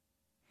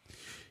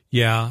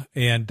 Yeah,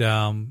 and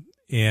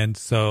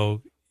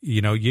so,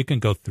 you can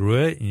go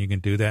through it and you can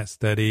do that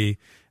study.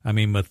 I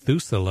mean,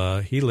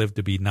 Methuselah, he lived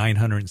to be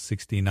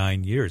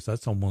 969 years.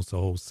 That's almost a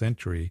whole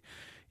century.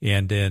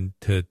 And then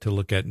to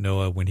look at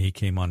Noah when he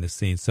came on the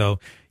scene. So,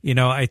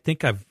 I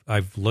think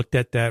I've looked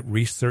at that,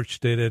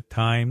 researched it at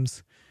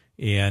times,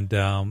 and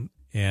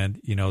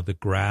the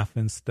graph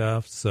and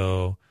stuff.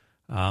 So,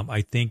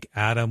 I think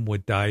Adam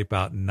would die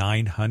about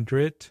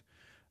 900,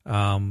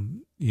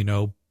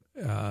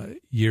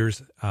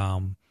 years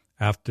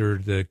after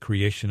the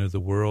creation of the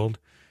world.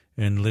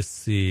 And let's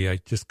see, I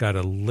just got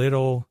a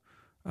little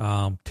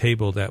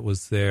table that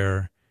was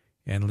there,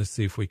 and let's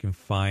see if we can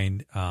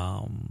find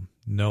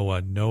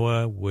Noah.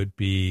 Noah would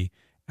be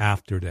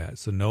after that.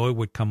 So Noah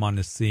would come on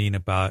the scene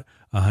about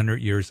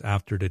 100 years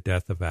after the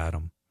death of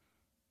Adam.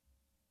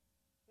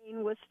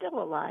 Cain was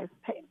still alive,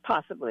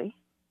 possibly.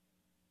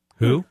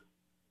 Who?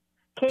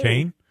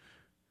 Cain?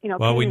 Well,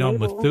 Cain we know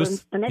Methuselah.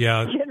 The next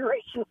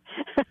generation.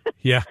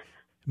 Yeah.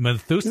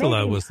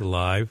 Methuselah was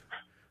alive.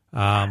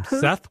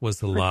 Seth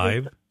was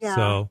alive. Yeah.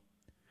 So,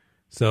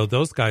 So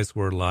those guys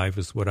were alive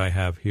is what I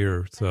have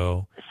here.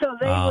 So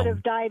they would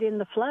have died in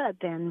the flood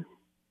then,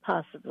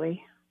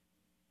 possibly,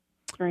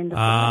 during the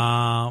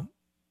flood.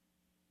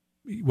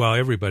 Well,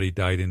 everybody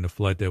died in the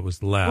flood that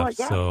was left. Well,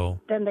 yeah. So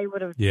then they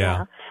would have.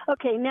 Yeah.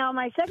 Okay. Now,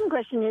 my second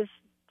question is: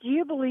 do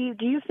you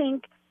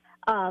think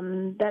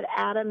that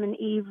Adam and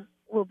Eve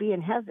will be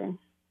in heaven?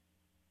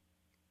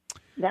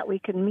 That we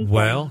can meet.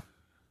 Well, them?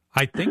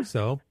 I think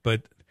so,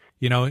 but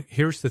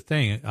here's the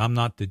thing: I'm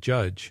not the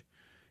judge,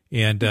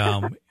 and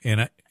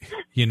the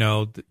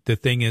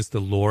thing is, the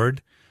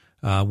Lord,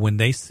 when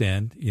they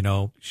sinned,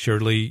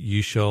 surely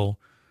you shall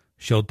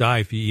die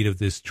if you eat of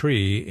this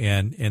tree,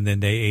 and then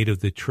they ate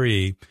of the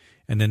tree,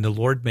 and then the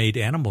Lord made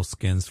animal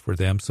skins for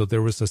them, so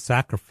there was a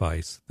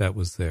sacrifice that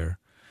was there,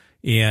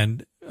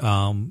 and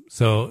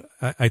so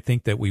I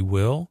think that we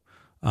will,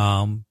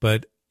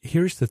 but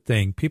here's the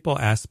thing: people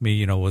ask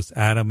me, was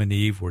Adam and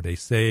Eve, were they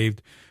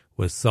saved?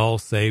 Was Saul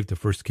saved, the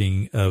first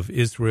king of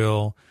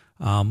Israel?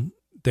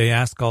 They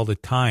ask all the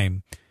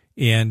time,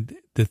 and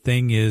the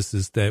thing is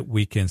that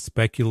we can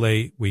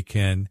speculate. We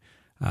can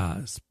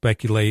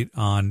speculate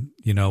on,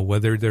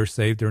 whether they're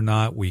saved or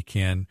not. We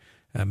can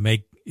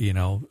make,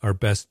 our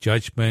best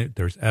judgment.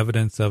 There's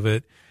evidence of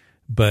it.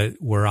 But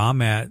where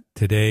I'm at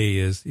today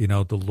is,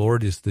 the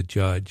Lord is the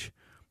judge.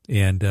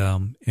 And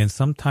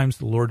sometimes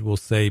the Lord will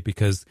say,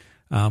 because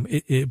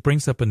it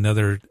brings up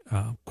another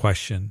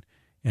question,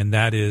 and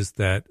that is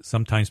that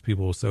sometimes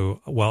people will say,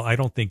 well, I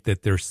don't think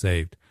that they're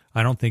saved.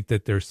 I don't think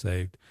that they're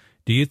saved.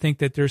 Do you think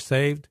that they're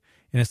saved?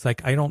 And it's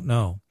like, I don't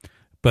know.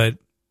 But,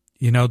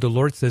 the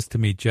Lord says to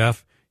me,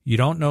 Jeff, you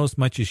don't know as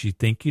much as you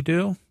think you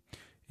do.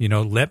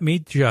 Let me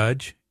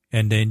judge,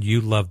 and then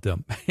you love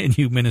them, and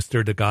you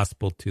minister the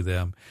gospel to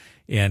them.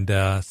 And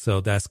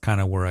so that's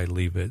kind of where I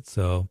leave it.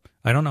 So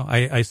I don't know.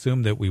 I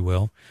assume that we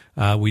will.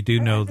 We do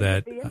know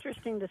that. It'd be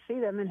interesting to see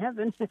them in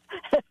heaven.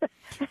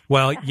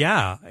 Well,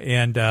 yeah,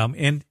 and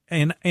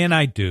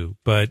I do,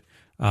 but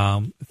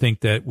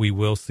think that we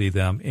will see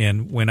them.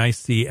 And when I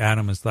see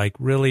Adam, it's like,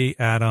 really,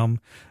 Adam?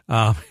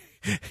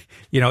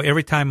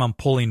 Every time I'm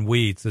pulling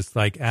weeds, it's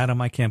like,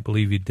 Adam, I can't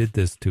believe you did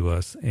this to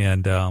us.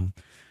 And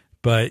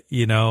but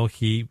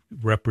he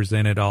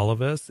represented all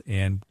of us,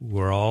 and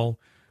we're all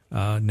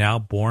now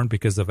born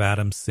because of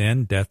Adam's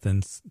sin. Death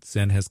and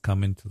sin has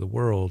come into the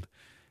world,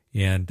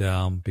 and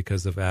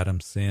because of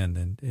Adam's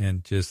sin,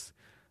 and just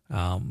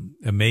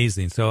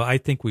amazing. So I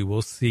think we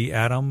will see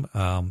Adam.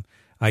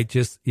 I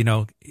just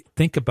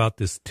think about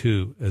this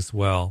too as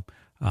well,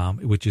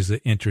 which is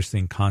an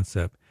interesting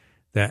concept,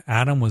 that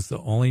Adam was the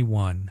only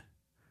one,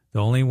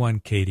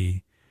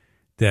 Katie,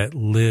 that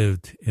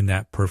lived in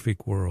that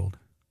perfect world.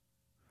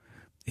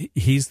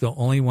 He's the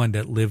only one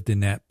that lived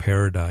in that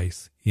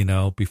paradise,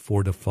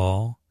 before the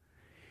fall.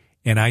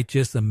 And I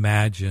just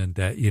imagine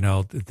that,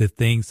 the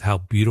things, how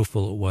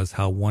beautiful it was,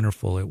 how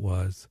wonderful it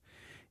was.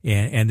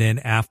 And then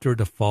after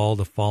the fall,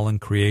 the fallen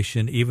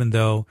creation, even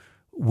though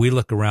we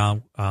look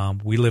around,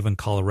 we live in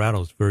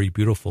Colorado, it's very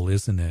beautiful,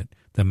 isn't it?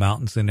 The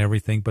mountains and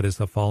everything, but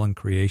it's a fallen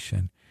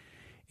creation.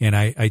 And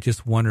I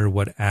just wonder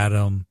what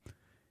Adam,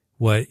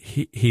 what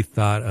he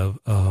thought of,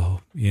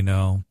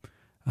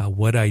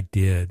 what I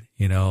did,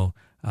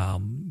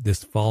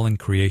 this fallen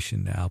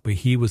creation now. But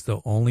he was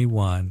the only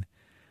one,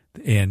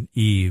 and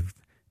Eve,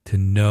 to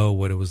know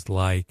what it was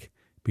like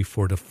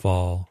before the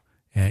fall.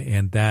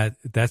 And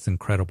that's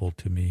incredible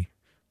to me.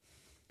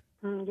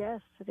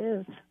 Yes, it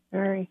is.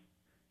 Very.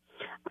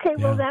 Okay,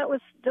 well,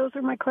 those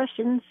are my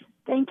questions.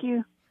 Thank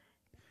you.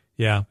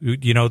 Yeah,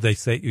 they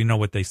say,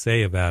 what they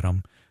say of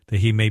Adam, that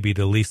he may be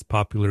the least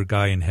popular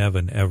guy in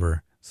heaven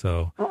ever.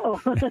 So.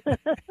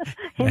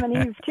 Him and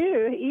Eve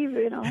too. Eve,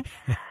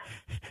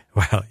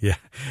 Well,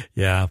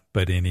 yeah.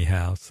 But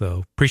anyhow,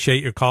 so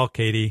appreciate your call,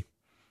 Katie.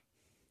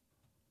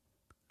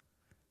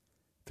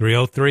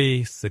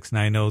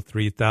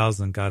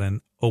 303-690-3000. Got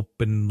an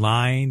open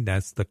line.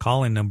 That's the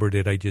call-in number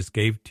that I just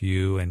gave to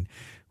you. And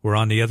we're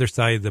on the other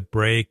side of the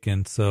break.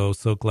 And so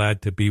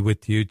glad to be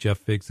with you, Jeff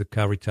Figs of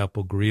Calvary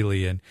Chapel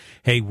Greeley. And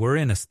hey, we're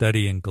in a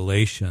study in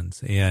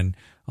Galatians and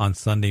on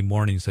Sunday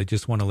mornings. I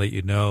just want to let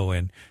you know.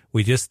 And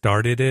we just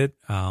started it.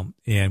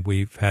 And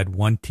we've had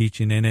one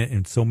teaching in it.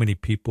 And so many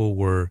people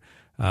were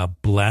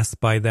blessed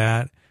by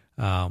that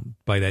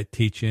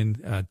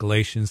teaching,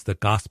 Galatians, the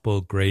gospel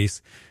of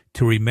grace.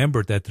 To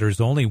remember that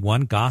there's only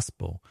one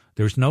gospel.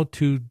 There's no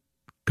two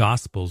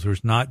gospels.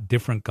 There's not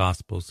different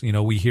gospels.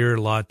 We hear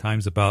a lot of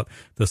times about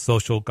the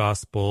social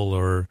gospel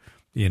or,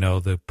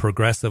 the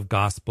progressive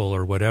gospel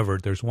or whatever.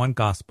 There's one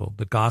gospel,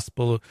 the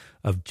gospel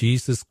of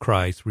Jesus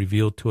Christ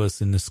revealed to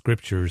us in the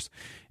scriptures.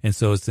 And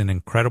so it's an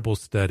incredible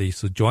study.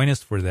 So join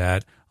us for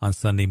that on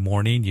Sunday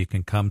morning. You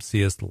can come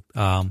see us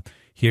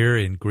here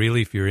in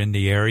Greeley. If you're in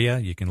the area,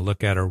 you can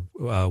look at our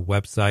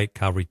website,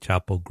 Calvary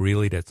Chapel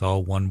Greeley. That's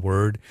all one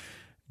word.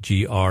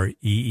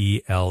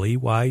 GREELEY.org,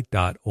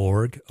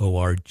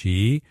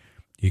 O-R-G.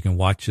 You can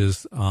watch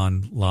us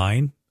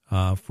online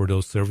for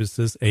those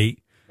services, 8,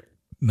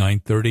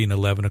 9:30, and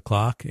 11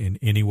 o'clock. And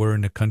anywhere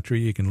in the country,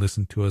 you can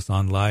listen to us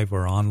on live.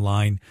 Our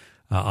online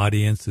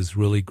audience is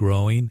really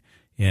growing.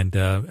 And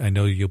I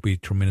know you'll be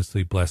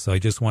tremendously blessed. So I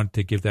just wanted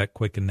to give that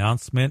quick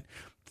announcement.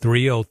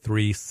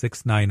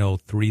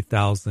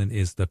 303-690-3000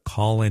 is the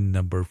call-in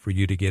number for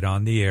you to get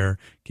on the air.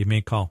 Give me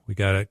a call. We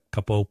got a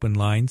couple open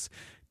lines.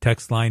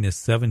 Text line is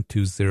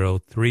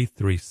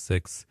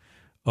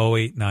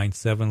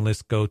 720-336-0897.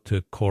 Let's go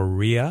to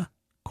Corina.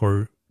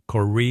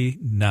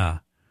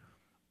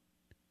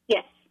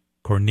 Yes.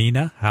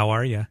 Cornina, how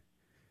are you?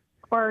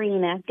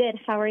 Corina, good.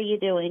 How are you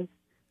doing?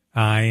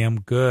 I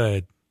am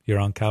good. You're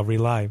on Calvary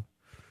Live.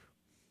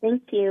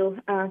 Thank you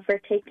for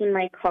taking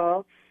my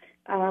call.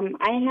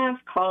 I have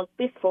called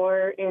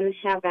before and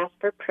have asked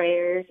for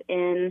prayers,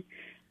 and,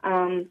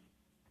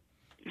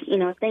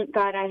 thank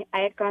God I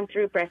had gone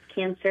through breast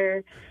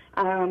cancer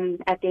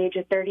at the age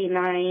of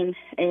 39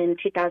 in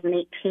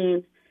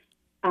 2018,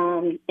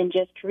 and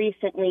just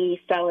recently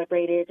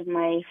celebrated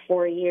my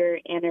 4-year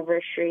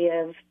anniversary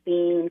of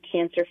being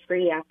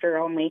cancer-free after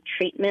all my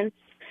treatments.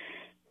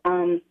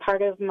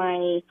 Part of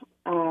my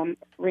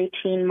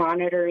routine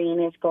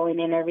monitoring is going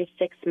in every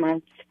 6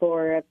 months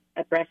for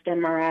a breast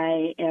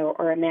MRI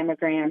or a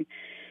mammogram.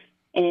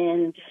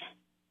 And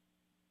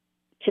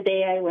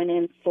today I went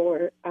in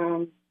for,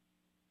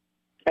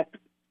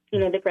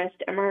 the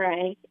breast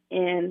MRI,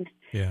 and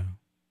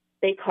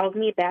they called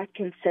me back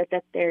and said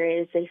that there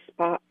is a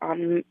spot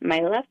on my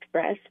left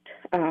breast.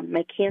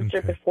 My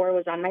cancer before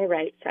was on my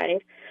right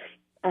side,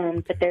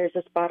 but there's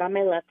a spot on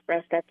my left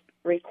breast that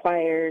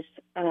requires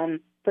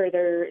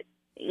further,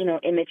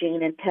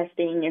 imaging and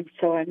testing. And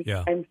so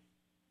I'm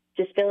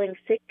just feeling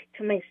sick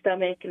to my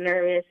stomach,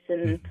 nervous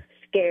and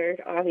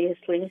scared,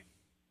 obviously.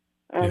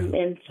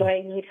 And so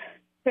I need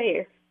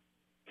prayer.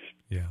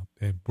 Yeah,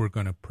 and we're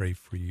going to pray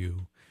for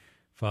you.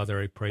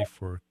 Father, I pray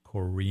for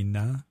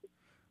Corina.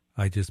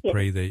 I just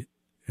pray that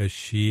as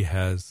she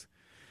has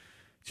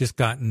just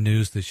gotten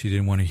news that she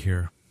didn't want to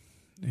hear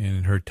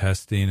in her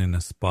testing in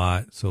a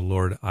spot. So,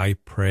 Lord, I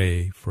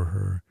pray for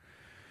her.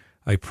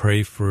 I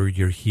pray for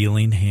your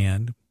healing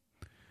hand.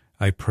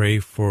 I pray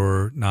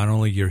for not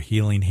only your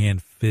healing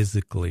hand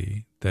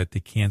physically, that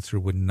the cancer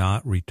would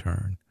not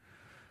return.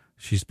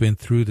 She's been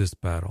through this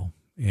battle,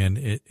 and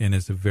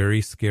it's a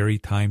very scary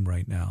time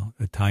right now,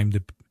 a time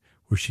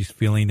where she's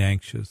feeling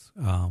anxious,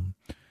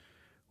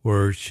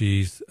 where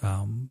she's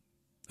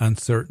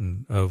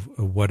uncertain of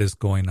what is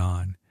going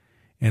on.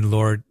 And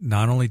Lord,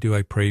 not only do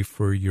I pray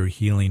for your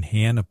healing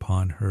hand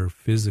upon her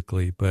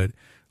physically, but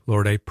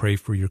Lord, I pray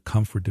for your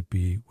comfort to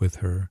be with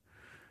her,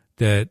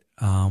 that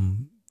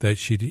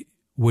she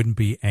wouldn't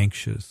be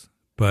anxious,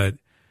 but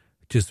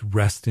just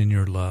rest in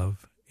your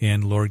love.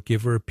 And Lord,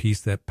 give her a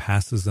peace that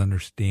passes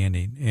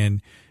understanding.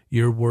 And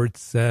your word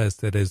says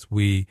that as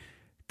we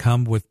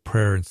come with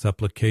prayer and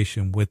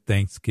supplication with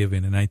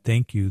thanksgiving, and I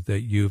thank you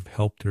that you've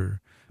helped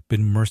her,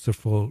 been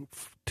merciful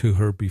to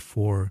her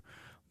before,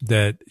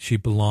 that she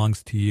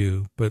belongs to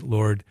you. But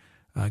Lord,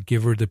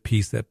 give her the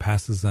peace that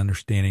passes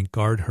understanding.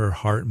 Guard her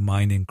heart and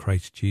mind in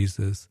Christ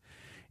Jesus.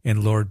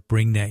 And Lord,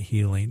 bring that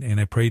healing. And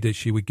I pray that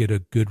she would get a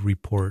good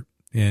report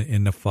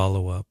in the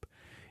follow-up.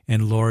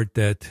 And Lord,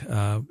 that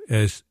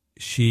as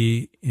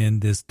she, in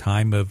this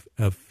time of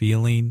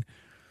feeling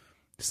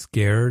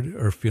scared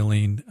or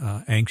feeling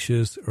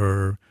anxious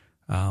or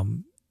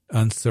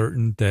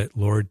uncertain, that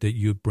Lord, that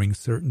you would bring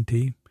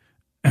certainty,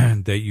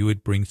 that you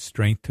would bring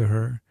strength to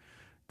her,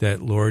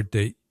 that Lord,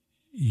 that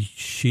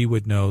she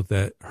would know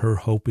that her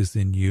hope is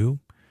in you,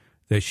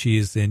 that she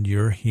is in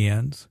your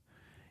hands.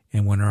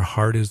 And when her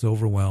heart is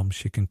overwhelmed,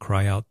 she can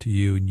cry out to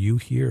you, and you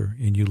hear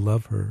and you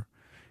love her.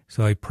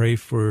 So I pray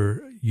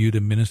for you to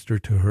minister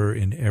to her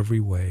in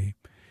every way.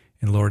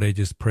 And Lord, I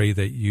just pray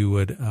that you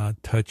would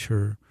touch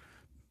her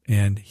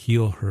and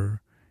heal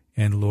her.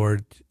 And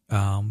Lord,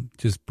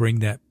 just bring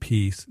that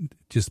peace,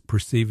 just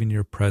perceiving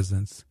your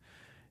presence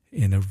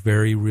in a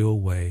very real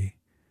way.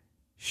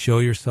 Show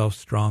yourself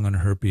strong on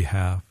her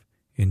behalf.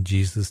 In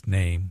Jesus'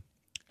 name,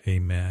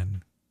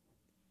 amen.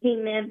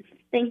 Amen.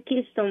 Thank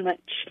you so much.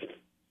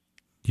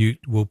 You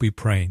will be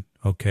praying,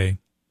 okay?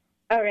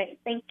 All right.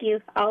 Thank you.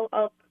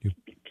 I'll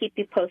keep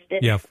you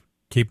posted. Yeah,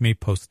 keep me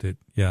posted.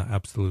 Yeah,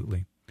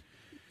 absolutely.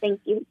 Thank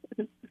you.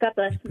 God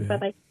bless.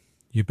 Bye-bye.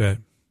 You bet.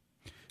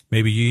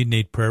 Maybe you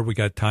need prayer. We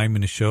got time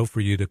in the show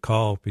for you to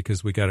call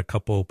because we got a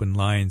couple open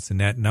lines. And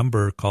that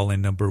number,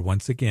 call-in number,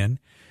 once again,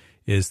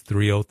 is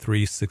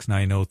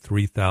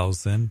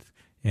 303-690-3000.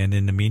 And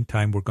in the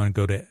meantime, we're going to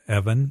go to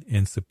Evan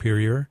in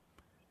Superior.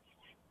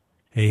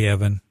 Hey,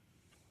 Evan.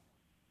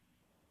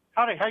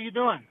 Howdy, how you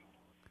doing?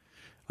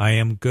 I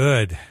am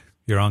good.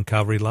 You're on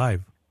Calvary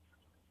Live.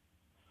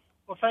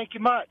 Well, thank you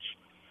much.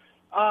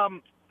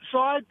 So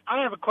I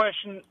have a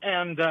question,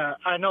 and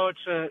I know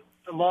it's a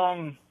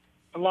long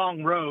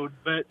road,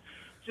 but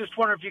just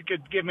wonder if you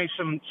could give me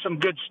some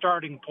good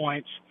starting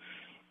points.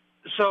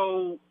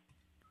 So,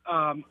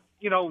 the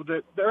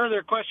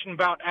earlier question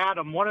about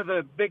Adam, one of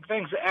the big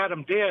things that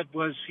Adam did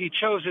was he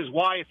chose his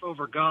wife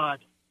over God.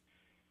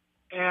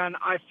 And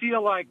I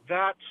feel like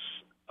that's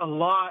a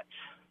lot.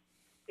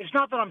 It's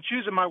not that I'm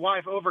choosing my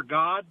wife over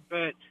God,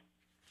 but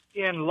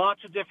in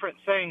lots of different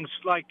things,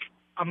 like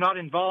I'm not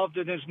involved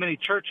in as many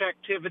church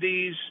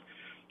activities.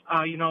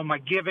 My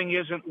giving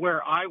isn't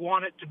where I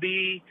want it to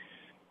be.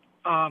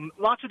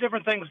 Lots of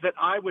different things that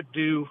I would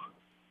do.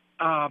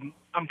 I'm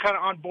kind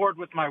of on board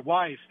with my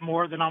wife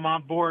more than I'm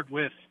on board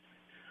with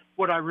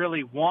what I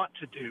really want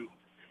to do.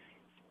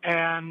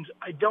 And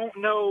I don't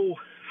know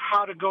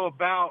how to go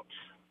about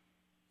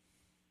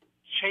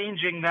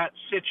changing that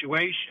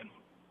situation.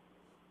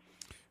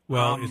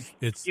 Well,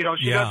 it's she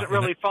doesn't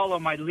really follow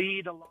my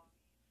lead a lot,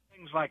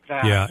 things like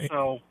that. Yeah.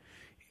 So,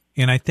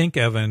 and I think,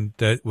 Evan,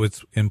 that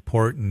what's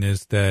important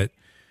is that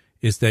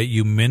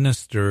you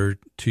minister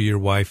to your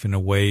wife in a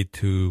way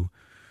to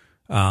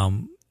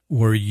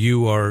where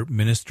you are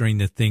ministering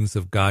the things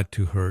of God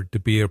to her, to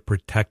be a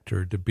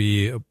protector, to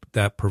be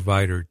that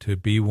provider, to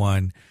be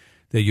one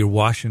that you're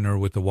washing her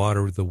with the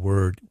water of the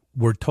Word.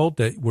 We're told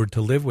that we're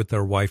to live with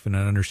our wife in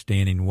an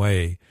understanding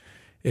way.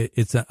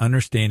 It's an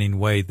understanding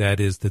way.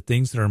 That is, the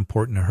things that are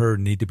important to her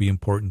need to be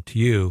important to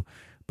you.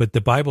 But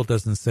the Bible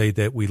doesn't say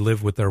that we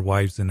live with our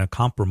wives in a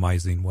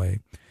compromising way.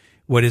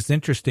 What is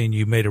interesting,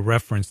 you made a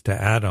reference to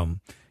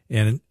Adam.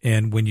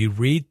 And when you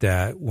read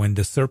that, when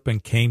the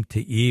serpent came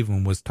to Eve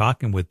and was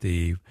talking with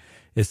Eve,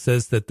 it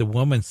says that the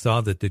woman saw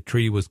that the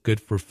tree was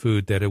good for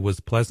food, that it was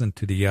pleasant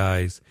to the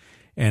eyes,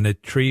 and a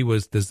tree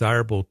was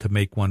desirable to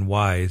make one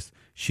wise.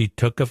 She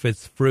took of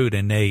its fruit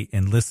and ate,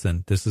 and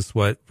listened. This is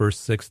what verse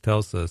 6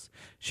 tells us.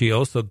 She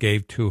also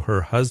gave to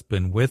her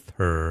husband with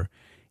her,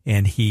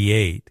 and he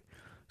ate.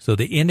 So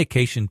the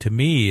indication to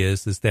me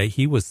is that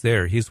he was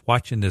there. He's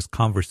watching this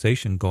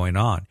conversation going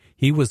on.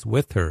 He was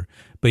with her,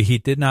 but he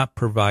did not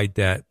provide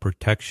that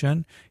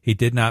protection. He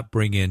did not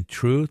bring in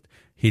truth.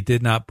 He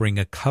did not bring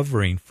a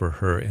covering for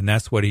her, and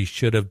that's what he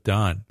should have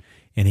done.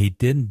 And he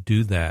didn't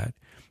do that.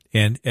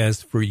 And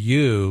as for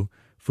you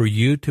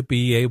to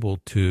be able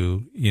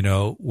to,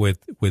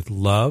 with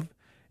love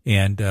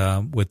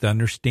and with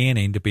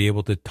understanding, to be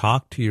able to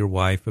talk to your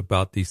wife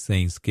about these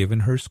things,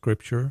 giving her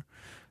scripture,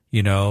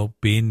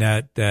 being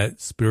that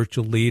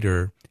spiritual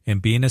leader.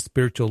 And being a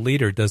spiritual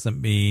leader doesn't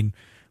mean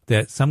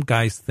that some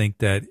guys think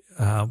that,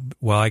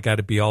 I got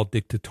to be all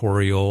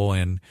dictatorial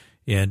and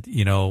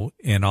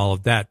all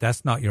of that.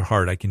 That's not your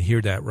heart. I can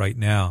hear that right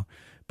now.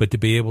 But to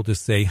be able to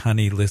say,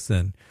 honey,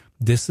 listen,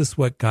 this is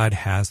what God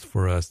has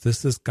for us.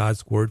 This is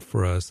God's word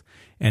for us.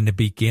 And to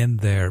begin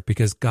there,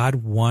 because God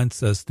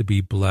wants us to be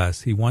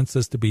blessed. He wants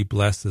us to be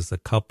blessed as a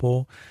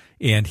couple,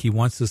 and he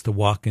wants us to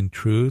walk in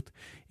truth.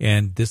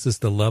 And this is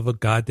the love of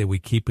God, that we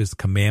keep his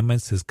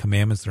commandments. His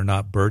commandments are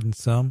not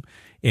burdensome.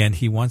 And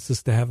he wants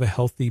us to have a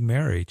healthy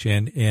marriage.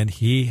 And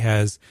he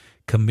has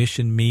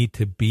commissioned me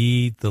to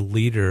be the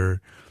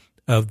leader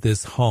of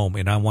this home.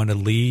 And I want to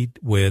lead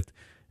with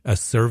a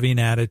serving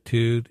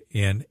attitude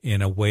and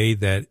in a way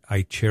that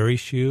I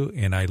cherish you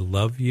and I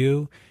love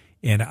you.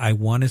 And I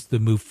want us to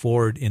move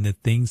forward in the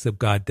things of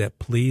God that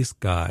please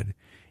God.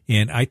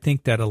 And I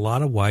think that a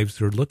lot of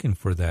wives are looking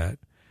for that.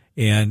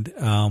 And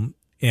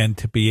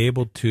to be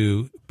able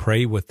to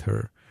pray with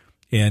her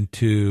and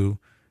to,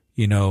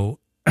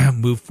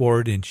 move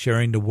forward in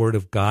sharing the word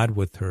of God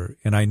with her.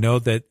 And I know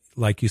that,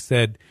 like you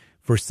said,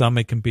 for some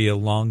it can be a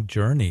long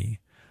journey.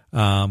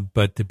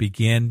 But to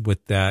begin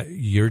with that,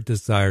 your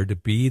desire to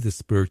be the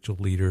spiritual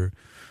leader,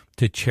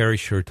 to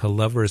cherish her, to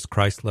love her as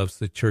Christ loves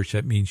the church,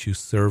 that means you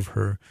serve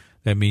her.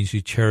 That means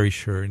you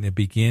cherish her. And it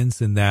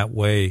begins in that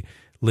way,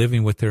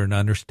 living with her in an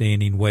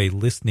understanding way,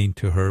 listening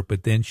to her,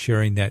 but then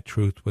sharing that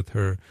truth with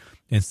her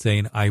and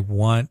saying, I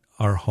want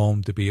our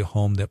home to be a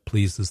home that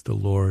pleases the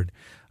Lord.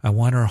 I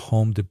want our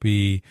home to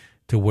be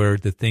to where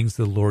the things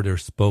of the Lord are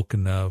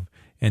spoken of,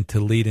 and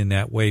to lead in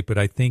that way. But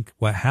I think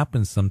what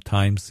happens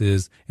sometimes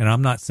is, and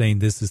I'm not saying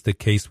this is the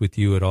case with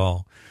you at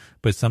all,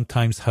 but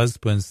sometimes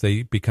husbands,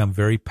 they become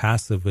very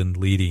passive in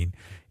leading,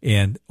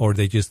 or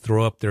they just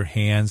throw up their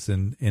hands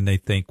and they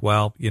think,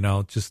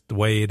 just the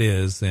way it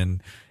is.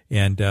 And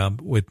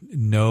with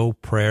no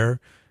prayer,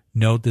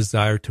 no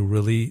desire to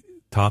really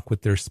talk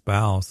with their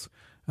spouse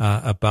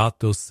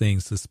about those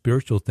things, the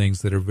spiritual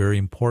things that are very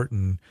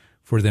important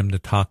for them to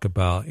talk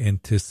about,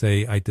 and to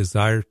say, I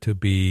desire to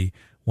be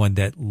one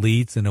that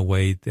leads in a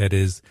way that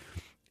is,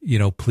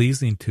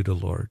 pleasing to the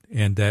Lord,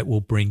 and that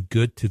will bring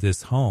good to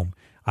this home.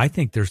 I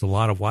think there's a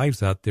lot of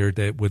wives out there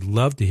that would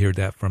love to hear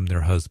that from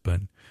their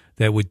husband,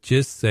 that would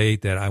just say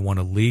that I want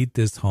to lead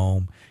this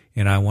home,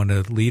 and I want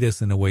to lead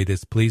us in a way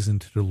that's pleasing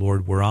to the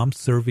Lord, where I'm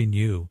serving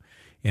you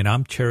and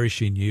I'm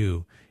cherishing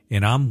you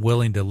and I'm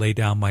willing to lay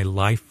down my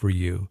life for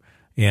you.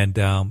 And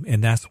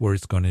that's where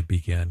it's going to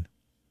begin.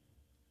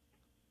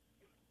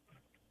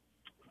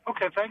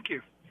 Okay, thank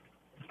you.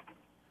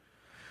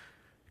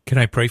 Can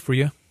I pray for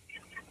you?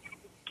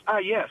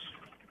 Yes.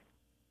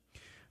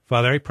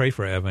 Father, I pray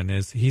for Evan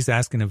as he's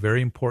asking a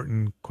very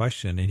important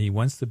question, and he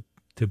wants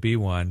to be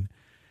one,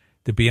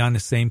 to be on the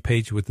same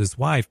page with his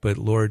wife, but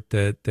Lord,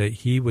 that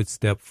he would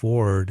step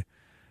forward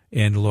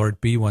and, Lord,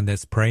 be one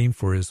that's praying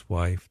for his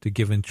wife, to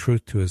give in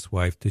truth to his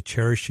wife, to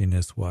cherishing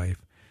his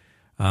wife,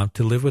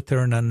 to live with her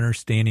in an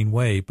understanding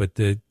way, but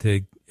to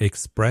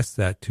express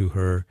that to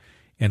her.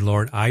 And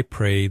Lord, I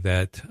pray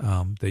that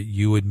that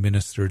you would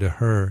minister to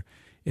her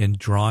in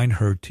drawing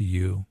her to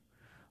you.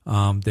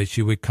 that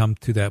she would come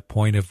to that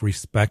point of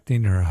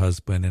respecting her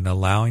husband and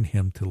allowing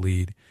him to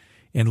lead.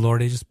 And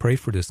Lord, I just pray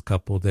for this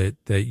couple that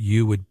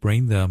you would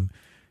bring them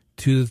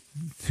to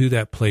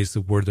that place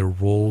of where their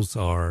roles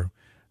are,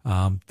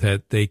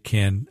 that they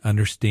can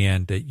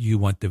understand that you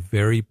want the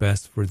very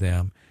best for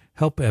them.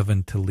 Help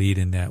Evan to lead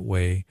in that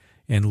way.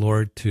 And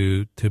Lord,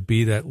 to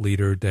be that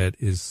leader that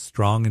is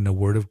strong in the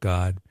Word of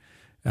God,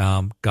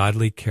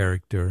 godly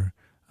character,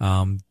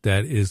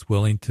 that is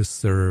willing to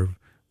serve,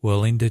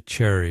 willing to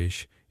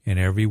cherish in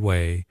every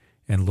way.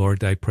 And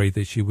Lord, I pray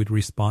that she would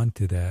respond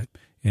to that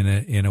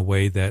in a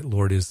way that,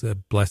 Lord, is a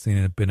blessing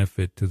and a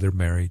benefit to their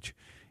marriage.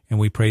 And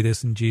we pray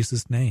this in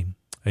Jesus' name.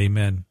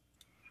 Amen.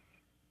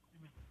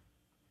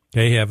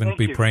 Okay, Evan, Thank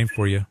be you. praying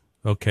for you.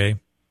 Okay.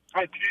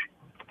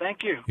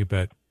 Thank you. You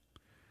bet.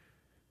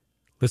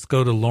 Let's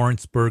go to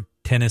Lawrenceburg,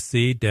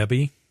 Tennessee.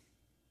 Debbie?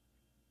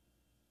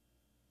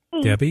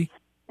 Hey. Debbie?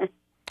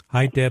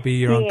 Hi, Debbie.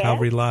 You're on Yes.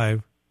 Calvary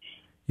Live.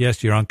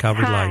 Yes, you're on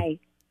Calvary Live. Hi.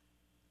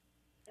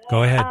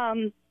 Go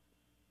ahead.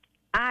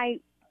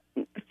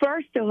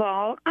 First of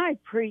all, I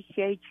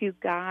appreciate you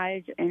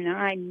guys, and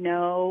I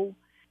know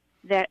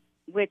that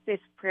with this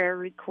prayer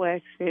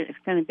request, it's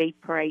going to be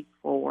prayed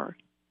for.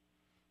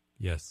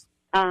 Yes.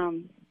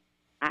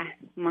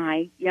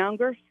 My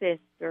younger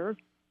sister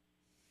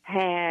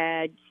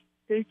had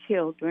 2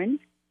 children.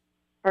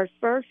 Her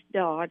first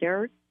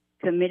daughter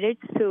committed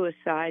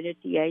suicide at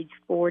the age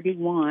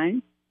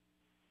 41,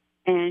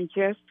 and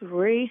just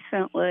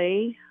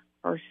recently,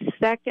 her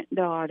second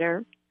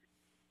daughter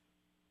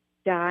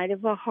died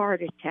of a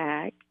heart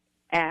attack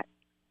at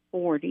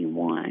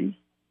 41.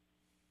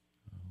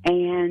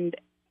 And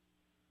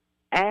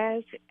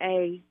as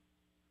a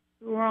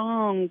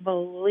strong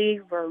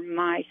believer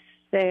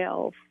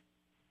myself,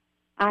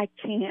 I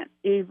can't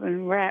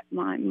even wrap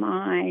my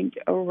mind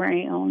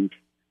around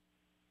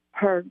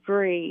her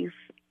grief,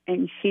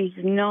 and she's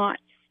not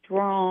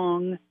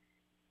strong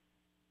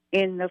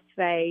in the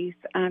faith.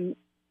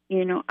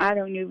 I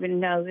don't even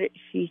know that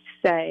she's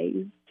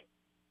saved.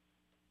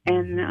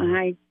 And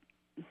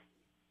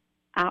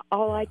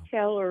all I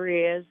tell her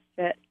is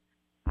that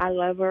I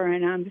love her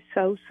and I'm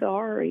so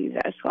sorry.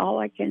 That's all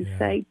I can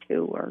say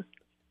to her.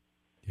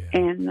 Yeah.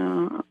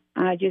 And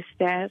I just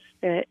ask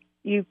that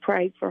you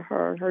pray for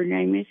her. Her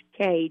name is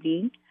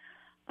Katie.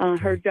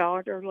 Her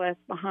daughter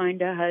left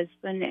behind a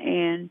husband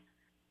and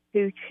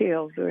 2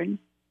 children.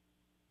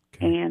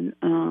 Okay.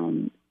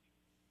 And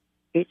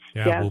it's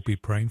just we'll be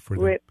praying for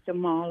them. ripped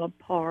them all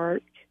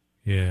apart.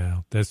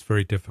 Yeah, that's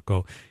very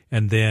difficult.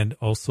 And then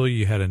also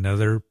you had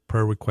another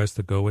prayer request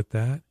to go with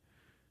that?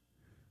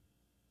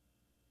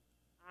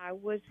 I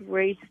was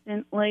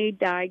recently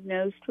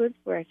diagnosed with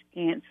breast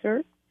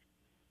cancer,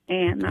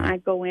 and I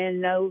go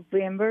in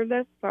November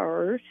the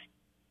 1st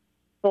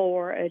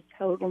for a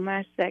total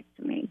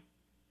mastectomy.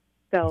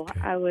 So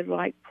I would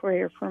like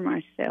prayer for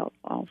myself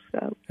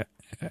also.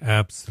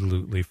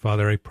 Absolutely.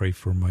 Father, I pray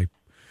for my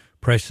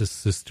precious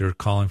sister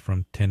calling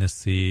from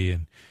Tennessee,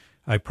 and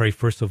I pray,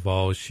 first of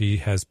all, she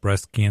has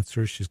breast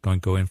cancer. She's going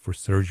to go in for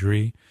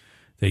surgery,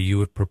 that you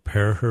would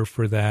prepare her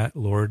for that,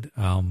 Lord.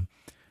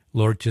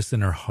 Lord, just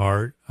in her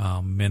heart,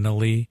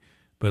 mentally.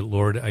 But,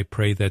 Lord, I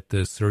pray that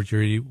the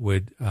surgery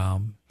would,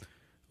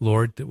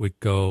 Lord, that would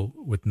go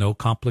with no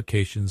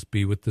complications,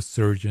 be with the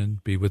surgeon,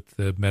 be with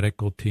the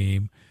medical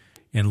team.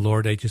 And,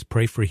 Lord, I just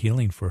pray for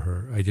healing for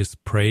her. I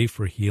just pray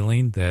for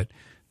healing that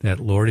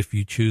Lord, if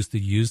you choose to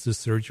use the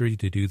surgery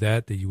to do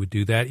that you would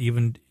do that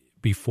even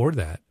before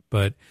that.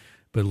 But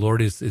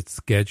Lord, it's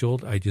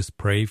scheduled. I just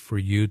pray for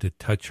you to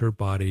touch her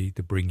body,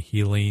 to bring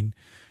healing,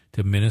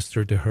 to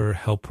minister to her,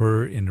 help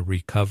her in the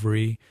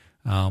recovery,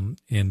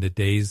 in the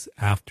days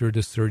after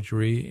the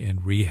surgery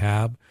and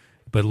rehab.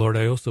 But Lord,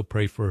 I also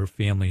pray for her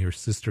family. Her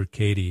sister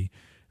Katie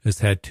has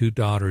had 2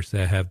 daughters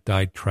that have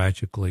died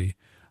tragically.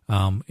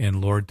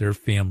 And Lord, their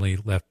family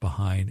left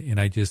behind. And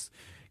I just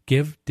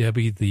give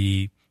Debbie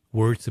the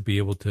words to be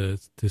able to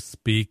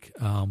speak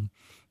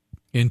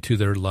into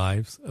their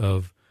lives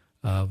of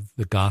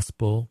the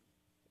gospel.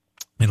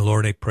 And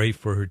Lord, I pray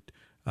for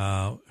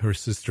her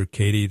sister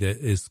Katie that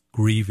is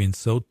grieving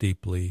so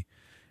deeply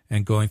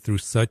and going through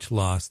such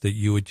loss, that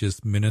you would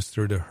just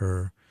minister to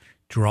her,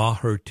 draw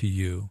her to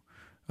you,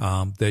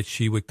 that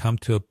she would come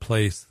to a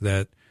place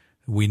that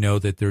we know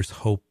that there's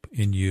hope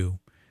in you.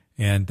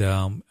 And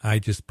I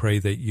just pray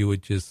that you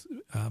would just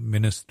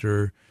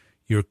minister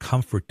your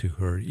comfort to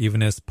her,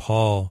 even as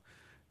Paul,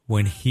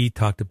 when he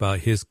talked about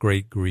his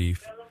great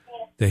grief,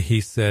 that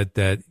he said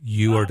that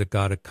you are the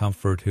God of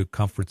comfort who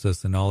comforts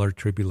us in all our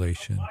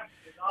tribulation.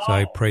 So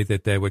I pray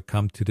that would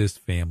come to this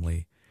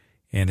family.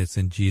 And it's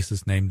in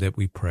Jesus' name that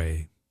we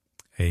pray.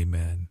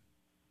 Amen.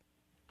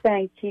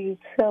 Thank you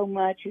so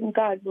much, and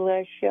God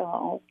bless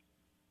y'all.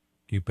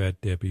 You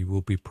bet, Debbie. We'll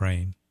be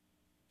praying.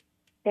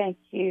 Thank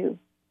you.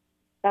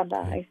 Bye-bye.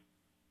 Okay.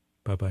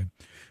 Bye-bye.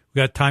 We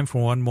got time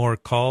for one more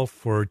call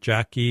for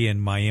Jackie in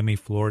Miami,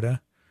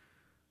 Florida.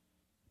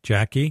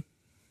 Jackie?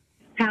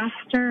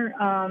 Pastor,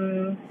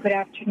 good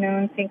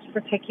afternoon. Thank you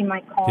for taking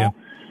my call. Yeah.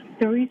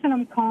 The reason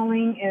I'm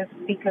calling is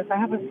because I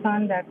have a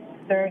son that's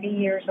 30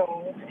 years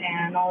old,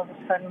 and all of a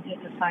sudden he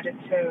decided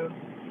to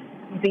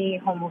be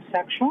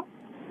homosexual.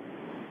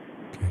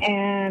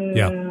 And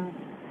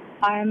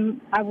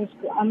I'm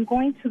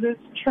going to this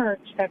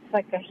church that's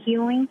like a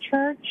healing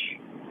church,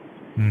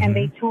 and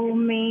they told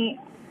me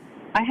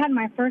I had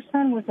my first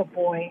son was a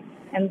boy,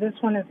 and this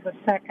one is the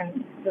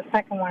second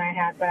one I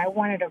had, but I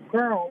wanted a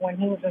girl when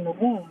he was in the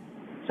womb.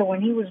 So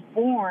when he was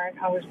born,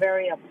 I was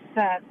very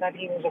upset that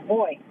he was a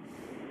boy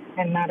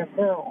and not a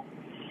girl.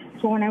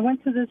 So when I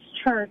went to this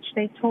church,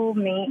 they told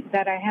me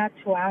that I had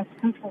to ask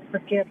him for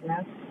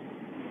forgiveness,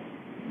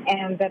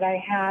 and that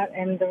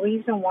and the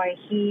reason why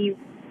he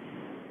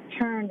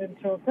turned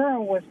into a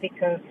girl was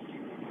because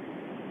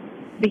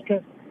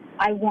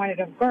I wanted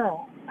a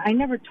girl. I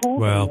never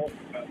told him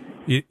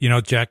this. You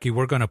know, Jackie,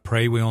 we're going to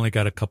pray. We only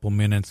got a couple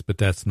minutes, but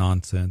that's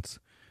nonsense.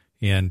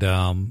 And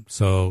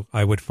so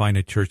I would find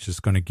a church that's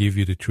going to give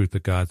you the truth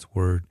of God's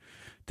word,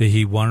 that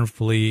he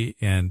wonderfully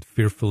and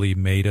fearfully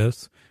made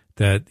us,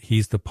 that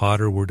he's the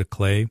potter, we're the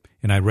clay.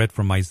 And I read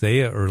from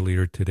Isaiah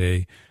earlier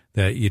today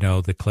that, you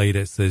know, the clay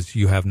that says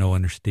you have no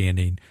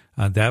understanding,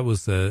 that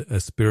was a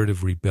spirit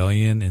of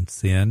rebellion and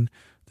sin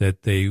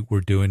that they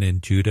were doing in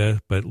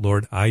Judah. But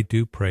Lord, I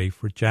do pray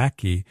for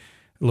Jackie.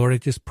 Lord, I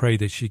just pray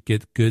that she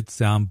get good,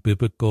 sound,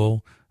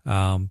 biblical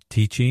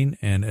teaching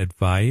and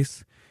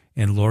advice.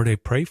 And Lord, I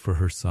pray for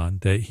her son,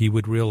 that he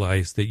would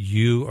realize that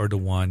you are the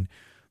one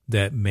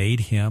that made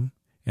him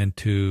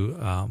into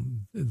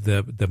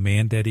the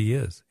man that he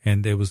is.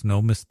 And there was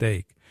no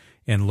mistake.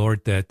 And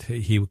Lord, that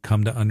he would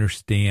come to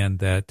understand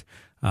that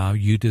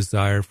you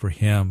desire for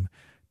him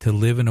to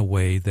live in a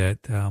way that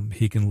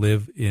he can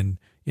live in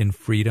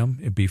freedom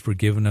and be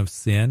forgiven of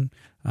sin.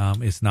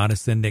 It's not a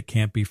sin that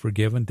can't be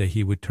forgiven, that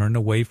he would turn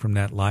away from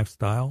that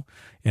lifestyle.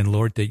 And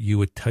Lord, that you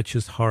would touch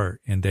his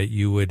heart and that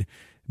you would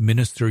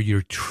minister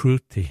your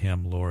truth to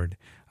him, Lord.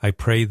 I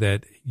pray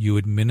that you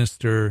would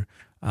minister,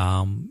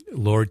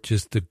 Lord,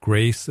 just the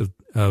grace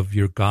of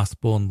your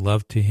gospel and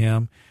love to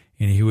him,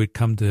 and he would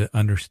come to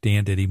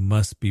understand that he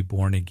must be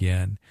born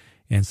again.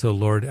 And so,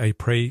 Lord, I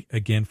pray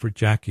again for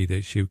Jackie,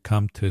 that she would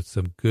come to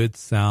some good,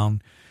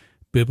 sound,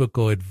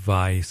 biblical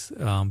advice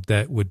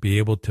that would be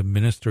able to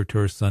minister to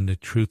her son the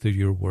truth of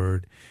your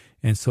word.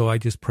 And so I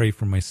just pray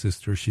for my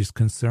sister. She's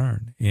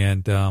concerned.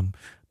 And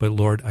but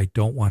Lord, I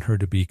don't want her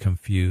to be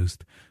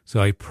confused. So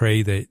I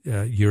pray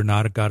that you're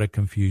not a God of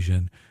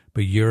confusion,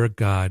 but you're a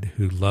God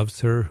who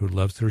loves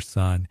her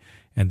son,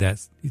 and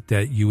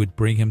that you would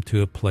bring him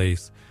to a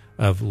place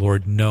of,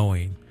 Lord,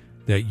 knowing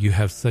that you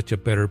have such a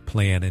better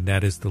plan, and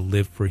that is to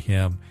live for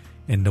him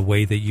in the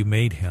way that you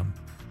made him.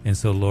 And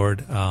so,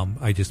 Lord,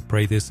 I just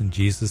pray this in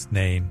Jesus'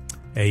 name.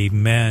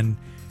 Amen.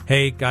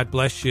 Hey, God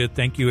bless you.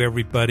 Thank you,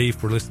 everybody,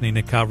 for listening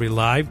to Calvary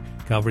Live.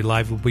 Calvary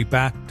Live will be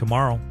back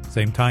tomorrow,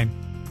 same time.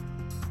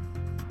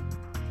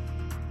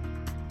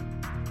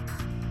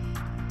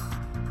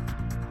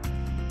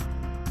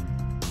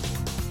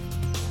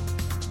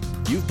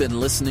 You've been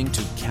listening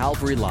to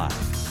Calvary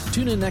Live.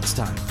 Tune in next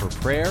time for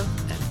prayer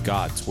and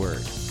God's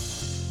Word.